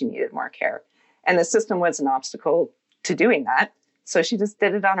saw that she needed more care. And the system was an obstacle to doing that. So she just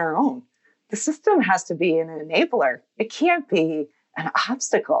did it on her own. The system has to be an enabler. It can't be an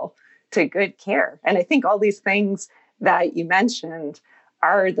obstacle to good care. And I think all these things that you mentioned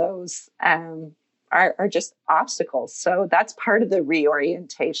are those are just obstacles. So that's part of the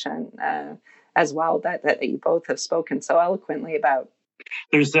reorientation as well that you both have spoken so eloquently about.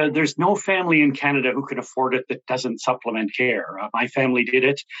 There's no family in Canada who can afford it that doesn't supplement care. My family did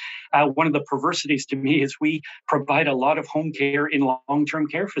it. One of the perversities to me is we provide a lot of home care in long-term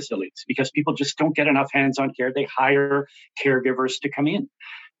care facilities because people just don't get enough hands-on care. They hire caregivers to come in.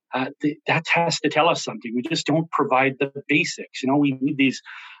 That has to tell us something. We just don't provide the basics. We need these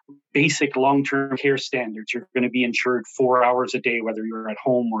basic long-term care standards. You're going to be insured 4 hours a day, whether you're at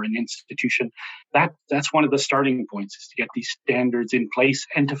home or in an institution. That's one of the starting points, is to get these standards in place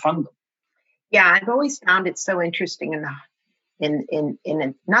and to fund them. Yeah, I've always found it so interesting in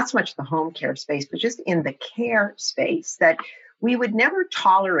not so much the home care space, but just in the care space, that we would never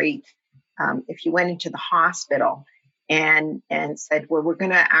tolerate if you went into the hospital and said, well, we're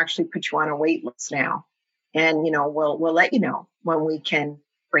going to actually put you on a wait list now, and we'll let you know when we can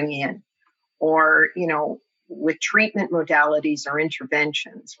bring in, or with treatment modalities or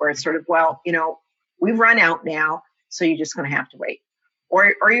interventions where it's sort of, well, we've run out now, so you're just going to have to wait,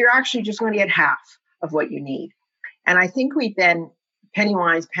 or you're actually just going to get half of what you need. And I think we've been penny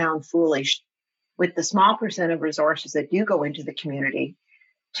wise, pound foolish with the small percent of resources that do go into the community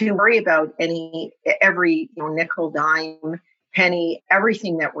to worry about every nickel, dime, penny,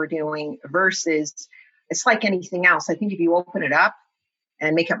 everything that we're doing, versus it's like anything else. I think if you open it up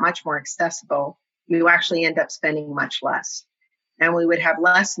and make it much more accessible, you actually end up spending much less. And we would have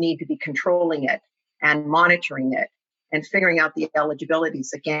less need to be controlling it and monitoring it and figuring out the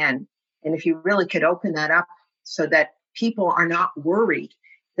eligibilities again. And if you really could open that up so that people are not worried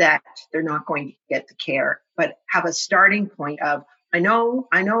that they're not going to get the care, but have a starting point of, I know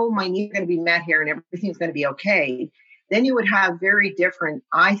my needs are going to be met here and everything's going to be okay, then you would have very different,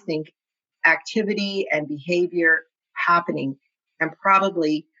 I think, activity and behavior happening. And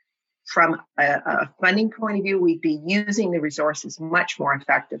probably from a funding point of view, we'd be using the resources much more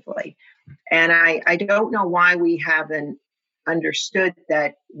effectively. And I don't know why we haven't understood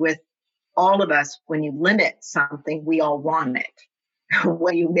that with all of us, when you limit something, we all want it.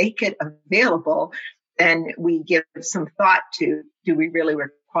 When you make it available, then we give some thought to, do we really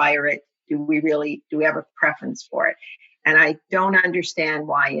require it? Do we have a preference for it? And I don't understand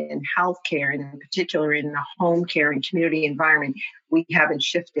why in healthcare, and in particular in the home care and community environment, we haven't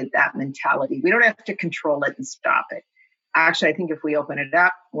shifted that mentality. We don't have to control it and stop it. Actually, I think if we open it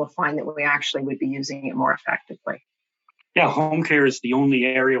up, we'll find that we actually would be using it more effectively. Yeah, home care is the only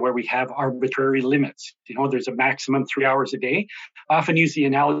area where we have arbitrary limits. There's a maximum 3 hours a day. I often use the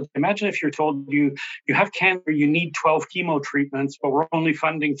analogy. Imagine if you're told you have cancer, you need 12 chemo treatments, but we're only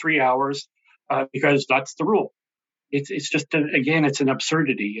funding 3 hours because that's the rule. It's just, it's an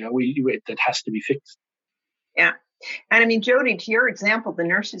absurdity that has to be fixed. Yeah. And I mean, Jodi, to your example, the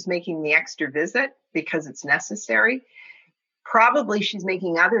nurse is making the extra visit because it's necessary. Probably she's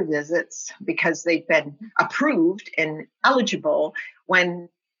making other visits because they've been approved and eligible, when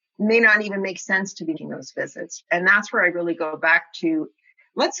it may not even make sense to be making those visits. And that's where I really go back to,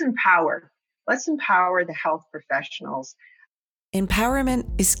 let's empower the health professionals. Empowerment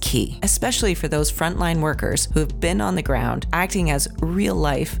is key, especially for those frontline workers who have been on the ground acting as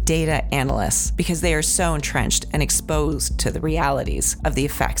real-life data analysts, because they are so entrenched and exposed to the realities of the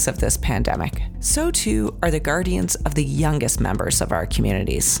effects of this pandemic. So too are the guardians of the youngest members of our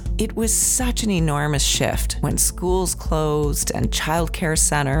communities. It was such an enormous shift when schools closed and childcare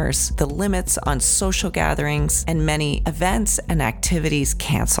centers, the limits on social gatherings, and many events and activities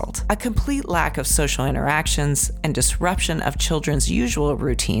canceled. A complete lack of social interactions and disruption of children's usual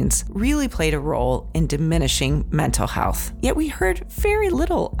routines really played a role in diminishing mental health. Yet we heard very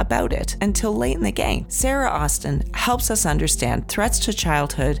little about it until late in the game. Sara Austin helps us understand threats to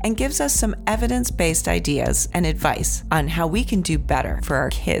childhood and gives us some evidence-based ideas and advice on how we can do better for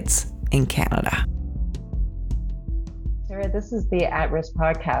our kids in Canada. Sara, this is the At Risk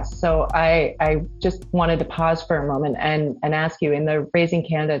podcast. So I just wanted to pause for a moment and ask you, in the Raising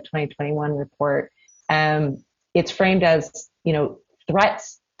Canada 2021 report, it's framed as,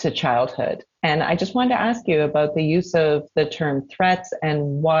 threats to childhood. And I just wanted to ask you about the use of the term threats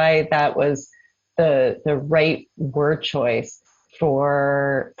and why that was the right word choice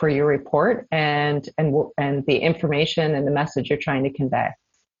for your report and the information and the message you're trying to convey.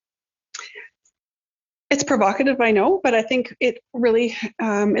 It's provocative, I know, but I think it really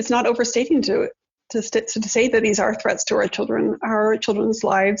it's not overstating to say that these are threats to our children. Our children's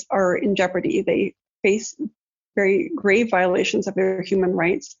lives are in jeopardy. They face very grave violations of their human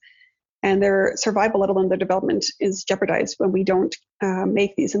rights, and their survival, let alone their development, is jeopardized when we don't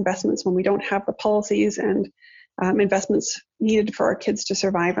make these investments, when we don't have the policies and investments needed for our kids to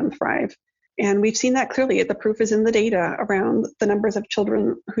survive and thrive. And we've seen that clearly. The proof is in the data around the numbers of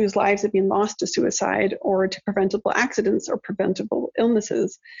children whose lives have been lost to suicide or to preventable accidents or preventable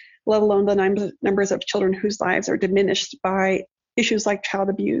illnesses, let alone the numbers of children whose lives are diminished by issues like child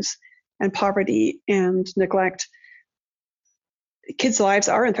abuse and poverty and neglect. Kids' lives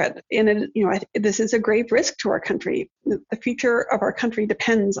are in threat, and this is a grave risk to our country. The future of our country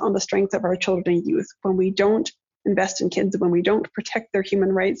depends on the strength of our children and youth. When we don't invest in kids, when we don't protect their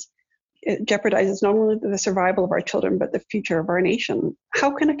human rights, it jeopardizes not only the survival of our children, but the future of our nation. How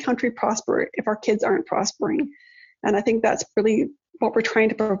can a country prosper if our kids aren't prospering? And I think that's really what we're trying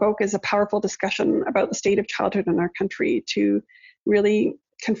to provoke, is a powerful discussion about the state of childhood in our country, to really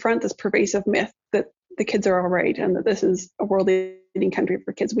confront this pervasive myth that the kids are all right and that this is a world-leading country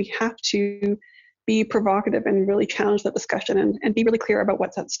for kids. We have to be provocative and really challenge that discussion and be really clear about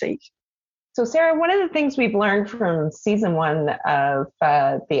what's at stake. So, Sarah, one of the things we've learned from season 1 of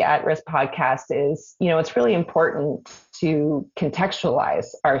the At Risk podcast is, it's really important to contextualize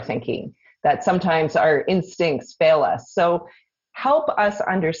our thinking, that sometimes our instincts fail us. So help us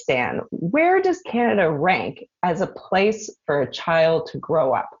understand, where does Canada rank as a place for a child to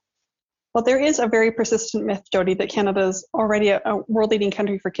grow up? Well, there is a very persistent myth, Jodi, that Canada is already a world-leading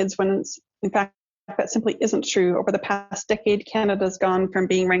country for kids, when it's, in fact, that simply isn't true. Over the past decade, Canada's gone from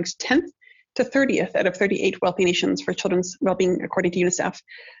being ranked 10th to 30th out of 38 wealthy nations for children's well-being, according to UNICEF.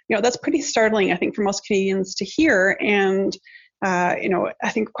 That's pretty startling, I think, for most Canadians to hear, and I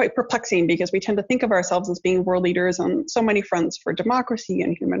think quite perplexing, because we tend to think of ourselves as being world leaders on so many fronts for democracy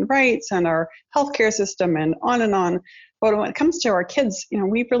and human rights and our healthcare system and on and on. But when it comes to our kids,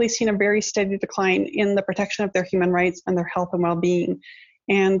 we've really seen a very steady decline in the protection of their human rights and their health and well-being.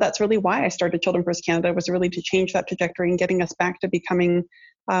 And that's really why I started Children First Canada, was really to change that trajectory and getting us back to becoming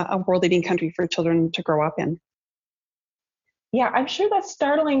a world-leading country for children to grow up in. Yeah, I'm sure that's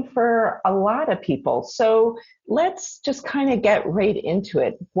startling for a lot of people. So let's just kind of get right into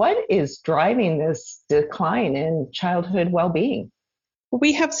it. What is driving this decline in childhood well-being?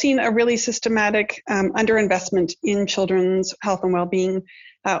 We have seen a really systematic underinvestment in children's health and well-being.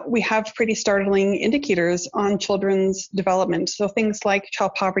 We have pretty startling indicators on children's development. So things like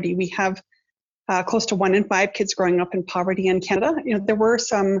child poverty. We have close to 1 in 5 kids growing up in poverty in Canada. There were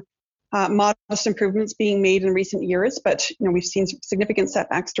some modest improvements being made in recent years, but we've seen significant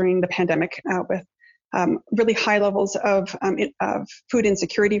setbacks during the pandemic with really high levels of food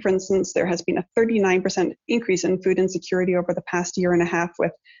insecurity. For instance, there has been a 39% increase in food insecurity over the past year and a half,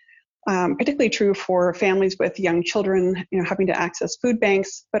 with particularly true for families with young children, having to access food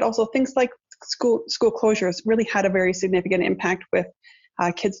banks, but also things like school closures really had a very significant impact, with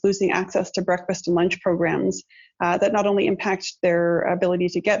kids losing access to breakfast and lunch programs that not only impact their ability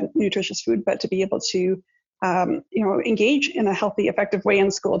to get nutritious food, but to be able to engage in a healthy, effective way in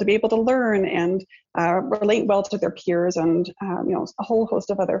school, to be able to learn and relate well to their peers, and a whole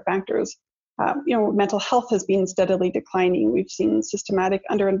host of other factors. Mental health has been steadily declining. We've seen systematic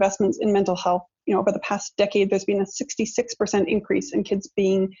underinvestments in mental health. Over the past decade, there's been a 66% increase in kids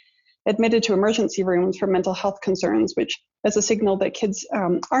being admitted to emergency rooms for mental health concerns, which is a signal that kids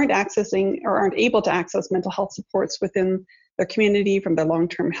aren't accessing or aren't able to access mental health supports within their community from their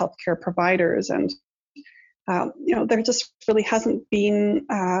long-term healthcare providers. And there just really hasn't been,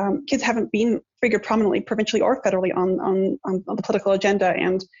 kids haven't been figured prominently, provincially or federally, on the political agenda.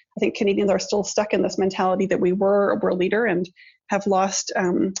 And I think Canadians are still stuck in this mentality that we were a world leader and have lost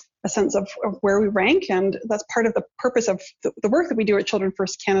a sense of where we rank. And that's part of the purpose of the work that we do at Children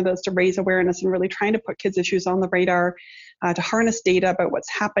First Canada, is to raise awareness and really trying to put kids' issues on the radar, to harness data about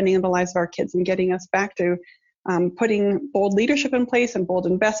what's happening in the lives of our kids, and getting us back to putting bold leadership in place and bold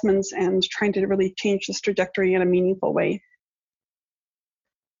investments, and trying to really change this trajectory in a meaningful way.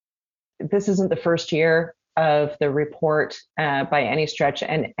 This isn't the first year of the report by any stretch,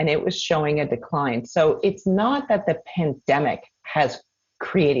 and it was showing a decline. So it's not that the pandemic has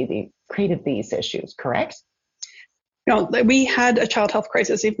created these issues, correct? We had a child health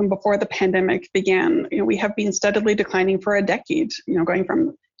crisis even before the pandemic began. We have been steadily declining for a decade, going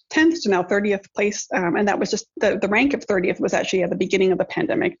from 10th to now 30th place. And that was just the rank of 30th was actually at the beginning of the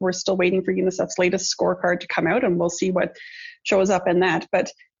pandemic. We're still waiting for UNICEF's latest scorecard to come out, and we'll see what shows up in that.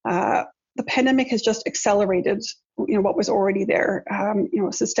 But the pandemic has just accelerated, what was already there.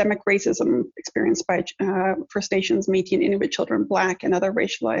 Systemic racism experienced by First Nations, Métis, and Inuit children, Black, and other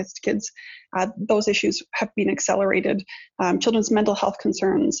racialized kids. Those issues have been accelerated. Children's mental health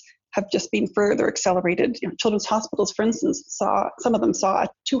concerns have just been further accelerated. Children's hospitals, for instance, some of them saw a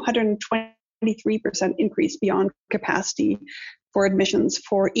 223% increase beyond capacity for admissions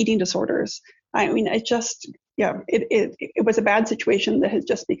for eating disorders. I mean, it was a bad situation that has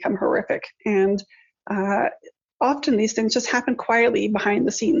just become horrific. And often these things just happen quietly behind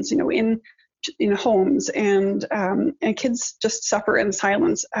the scenes, in homes, and kids just suffer in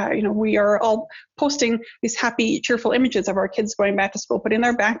silence. We are all posting these happy, cheerful images of our kids going back to school, but in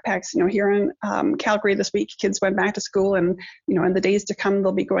their backpacks, here in Calgary this week, kids went back to school, and in the days to come,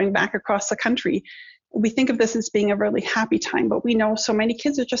 they'll be going back across the country. We think of this as being a really happy time, but we know so many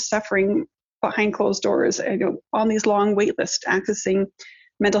kids are just suffering behind closed doors, on these long wait lists, accessing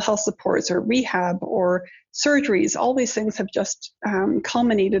mental health supports or rehab or surgeries. All these things have just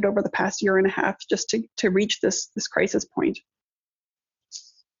culminated over the past year and a half just to reach this crisis point.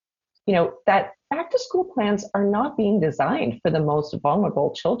 That back to school plans are not being designed for the most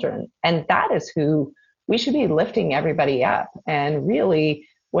vulnerable children. And that is who we should be lifting everybody up. And really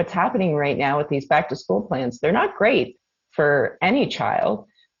what's happening right now with these back to school plans, they're not great for any child.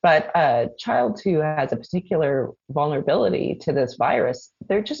 But a child who has a particular vulnerability to this virus,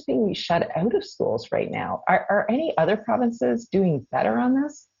 they're just being shut out of schools right now. Are any other provinces doing better on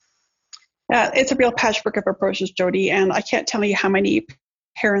this? It's a real patchwork of approaches, Jodi, and I can't tell you how many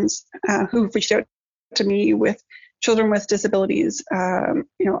parents who've reached out to me with children with disabilities,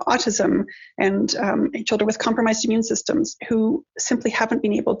 autism, and children with compromised immune systems who simply haven't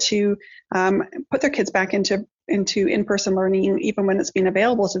been able to put their kids back into in-person learning, even when it's been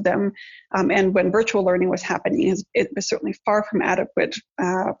available to them, and when virtual learning was happening. It was certainly far from adequate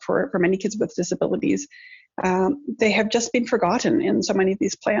for many kids with disabilities. They have just been forgotten in so many of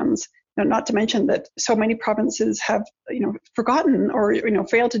these plans. Not to mention that so many provinces have, forgotten or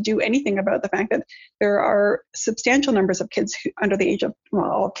failed to do anything about the fact that there are substantial numbers of kids under the age of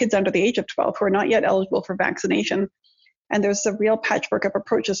 12 who are not yet eligible for vaccination. And there's a real patchwork of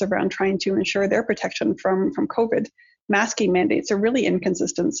approaches around trying to ensure their protection from COVID. Masking mandates are really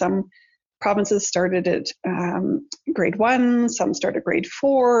inconsistent. Some provinces started at grade 1, some started grade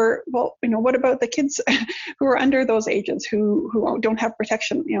 4. Well, what about the kids who are under those ages who don't have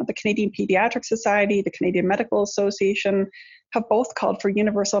protection? The Canadian Pediatric Society, the Canadian Medical Association have both called for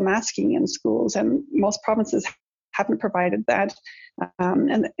universal masking in schools, and most provinces haven't provided that.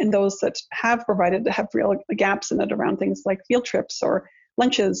 And those that have provided have real gaps in it around things like field trips or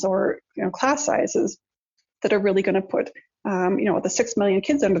lunches or class sizes that are really going to put the 6 million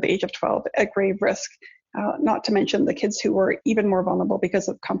kids under the age of 12 at grave risk, not to mention the kids who were even more vulnerable because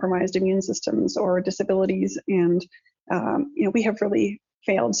of compromised immune systems or disabilities. And, we have really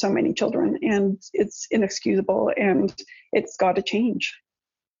failed so many children, and it's inexcusable, and it's got to change.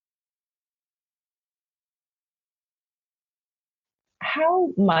 How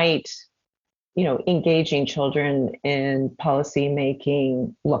might, engaging children in policy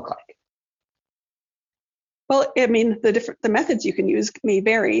making look like? Well, I mean, the methods you can use may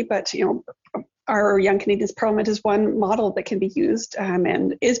vary, but our Young Canadians Parliament is one model that can be used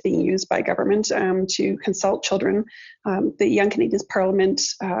and is being used by government to consult children. The Young Canadians Parliament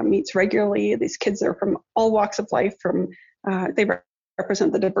meets regularly. These kids are from all walks of life. They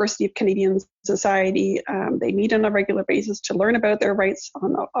represent the diversity of Canadian society. They meet on a regular basis to learn about their rights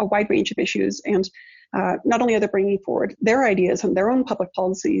on a wide range of issues. And not only are they bringing forward their ideas and their own public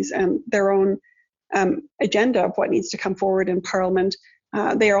policies and their own agenda of what needs to come forward in Parliament,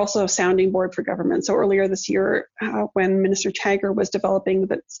 they are also a sounding board for government. So earlier this year, when Minister Chagger was developing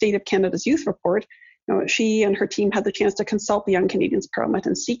the State of Canada's Youth Report, she and her team had the chance to consult the Young Canadians Parliament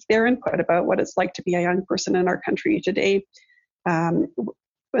and seek their input about what it's like to be a young person in our country today.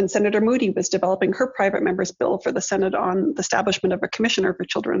 When Senator Moody was developing her private member's bill for the Senate on the establishment of a commissioner for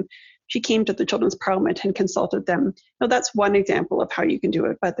children, she came to the Children's Parliament and consulted them. Now, that's one example of how you can do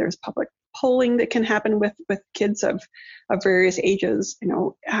it, but there's public polling that can happen with kids of various ages,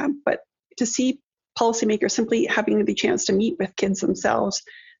 but to see policymakers simply having the chance to meet with kids themselves,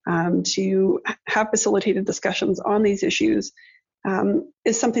 to have facilitated discussions on these issues,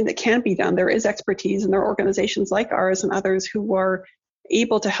 is something that can be done. There is expertise, and there are organizations like ours and others who are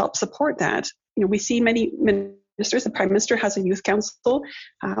able to help support that. We see many ministers. The Prime Minister has a youth council,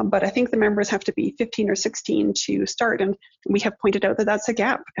 but I think the members have to be 15 or 16 to start. And we have pointed out that that's a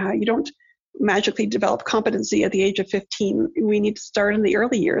gap. You don't magically develop competency at the age of 15. We need to start in the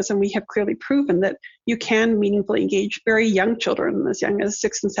early years, and we have clearly proven that you can meaningfully engage very young children, as young as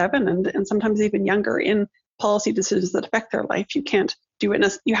 6 and 7, and sometimes even younger, in policy decisions that affect their life. You can't do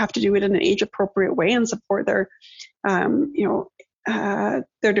it you have to do it in an age-appropriate way and support their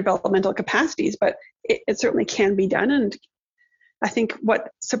developmental capacities, but it certainly can be done. And I think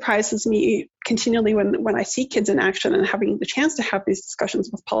what surprises me continually when I see kids in action and having the chance to have these discussions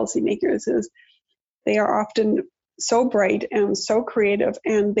with policymakers is they are often so bright and so creative,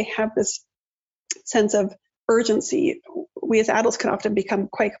 and they have this sense of urgency. We as adults can often become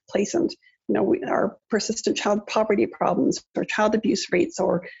quite complacent. Our persistent child poverty problems, or child abuse rates,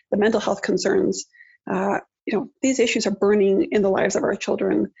 or the mental health concerns. These issues are burning in the lives of our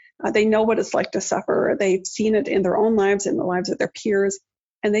children. They know what it's like to suffer. They've seen it in their own lives, in the lives of their peers,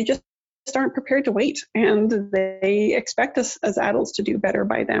 and they just aren't prepared to wait. And they expect us as adults to do better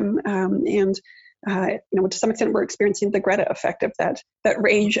by them. To some extent, we're experiencing the Greta effect of that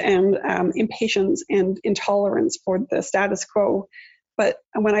rage and impatience and intolerance for the status quo. But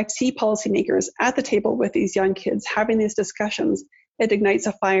when I see policymakers at the table with these young kids having these discussions, it ignites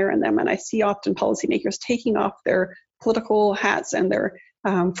a fire in them. And I see often policymakers taking off their political hats and their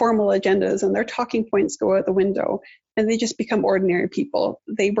formal agendas, and their talking points go out the window, and they just become ordinary people.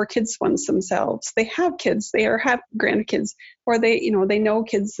 They were kids once themselves. They have kids. They have grandkids, or they know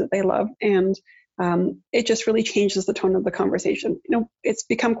kids that they love. And it just really changes the tone of the conversation. It's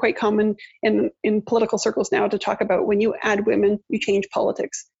become quite common in political circles now to talk about when you add women, you change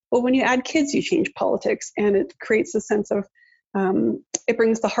politics. Well, when you add kids, you change politics, and it creates a sense of it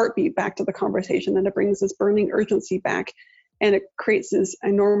brings the heartbeat back to the conversation, and it brings this burning urgency back, and it creates this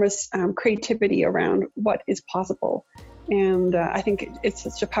enormous creativity around what is possible. And I think it's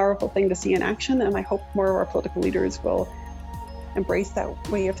such a powerful thing to see in action, and I hope more of our political leaders will embrace that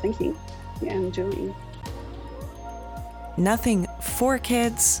way of thinking and doing. Nothing for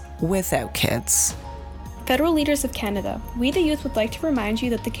kids without kids. Federal leaders of Canada, we the youth would like to remind you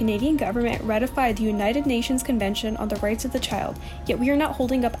that the Canadian government ratified the United Nations Convention on the Rights of the Child, yet we are not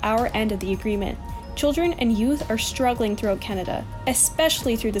holding up our end of the agreement. Children and youth are struggling throughout Canada,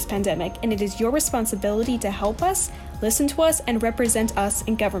 especially through this pandemic, and it is your responsibility to help us, listen to us, and represent us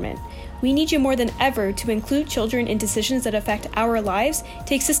in government. We need you more than ever to include children in decisions that affect our lives,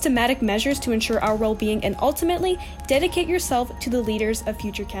 take systematic measures to ensure our well-being, and ultimately, dedicate yourself to the leaders of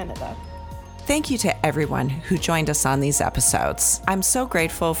future Canada. Thank you to everyone who joined us on these episodes. I'm so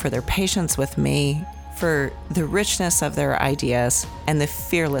grateful for their patience with me, for the richness of their ideas, and the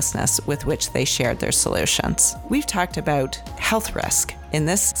fearlessness with which they shared their solutions. We've talked about health risk. In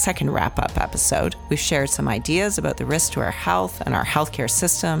this second wrap-up episode, we've shared some ideas about the risk to our health and our healthcare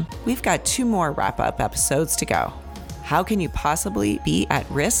system. We've got 2 more wrap-up episodes to go. How can you possibly be at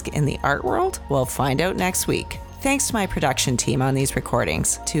risk in the art world? We'll find out next week. Thanks to my production team on these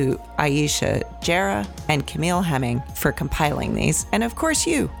recordings, to Aisha Jara and Camille Hemming for compiling these, and of course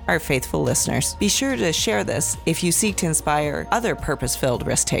you, our faithful listeners. Be sure to share this if you seek to inspire other purpose-filled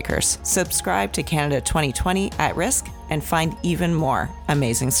risk takers. Subscribe to Canada 2020 at Risk and find even more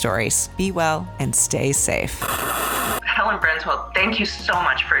amazing stories. Be well and stay safe. Helen Branswell, thank you so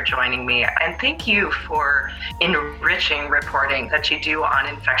much for joining me, and thank you for enriching reporting that you do on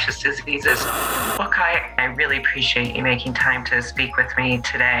infectious diseases. Look, I really appreciate you making time to speak with me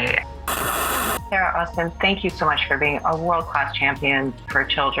today. Sara Austin, thank you so much for being a world-class champion for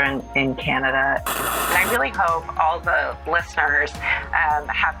children in Canada. And I really hope all the listeners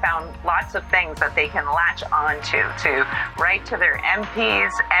have found lots of things that they can latch onto to write to their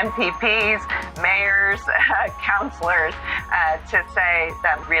MPs, MPPs, mayors, counselors, to say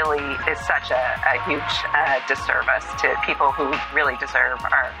that really is such a huge disservice to people who really deserve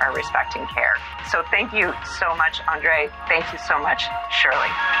our respect and care. So thank you so much, André. Thank you so much,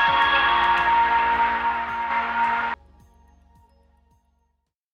 Shirlee.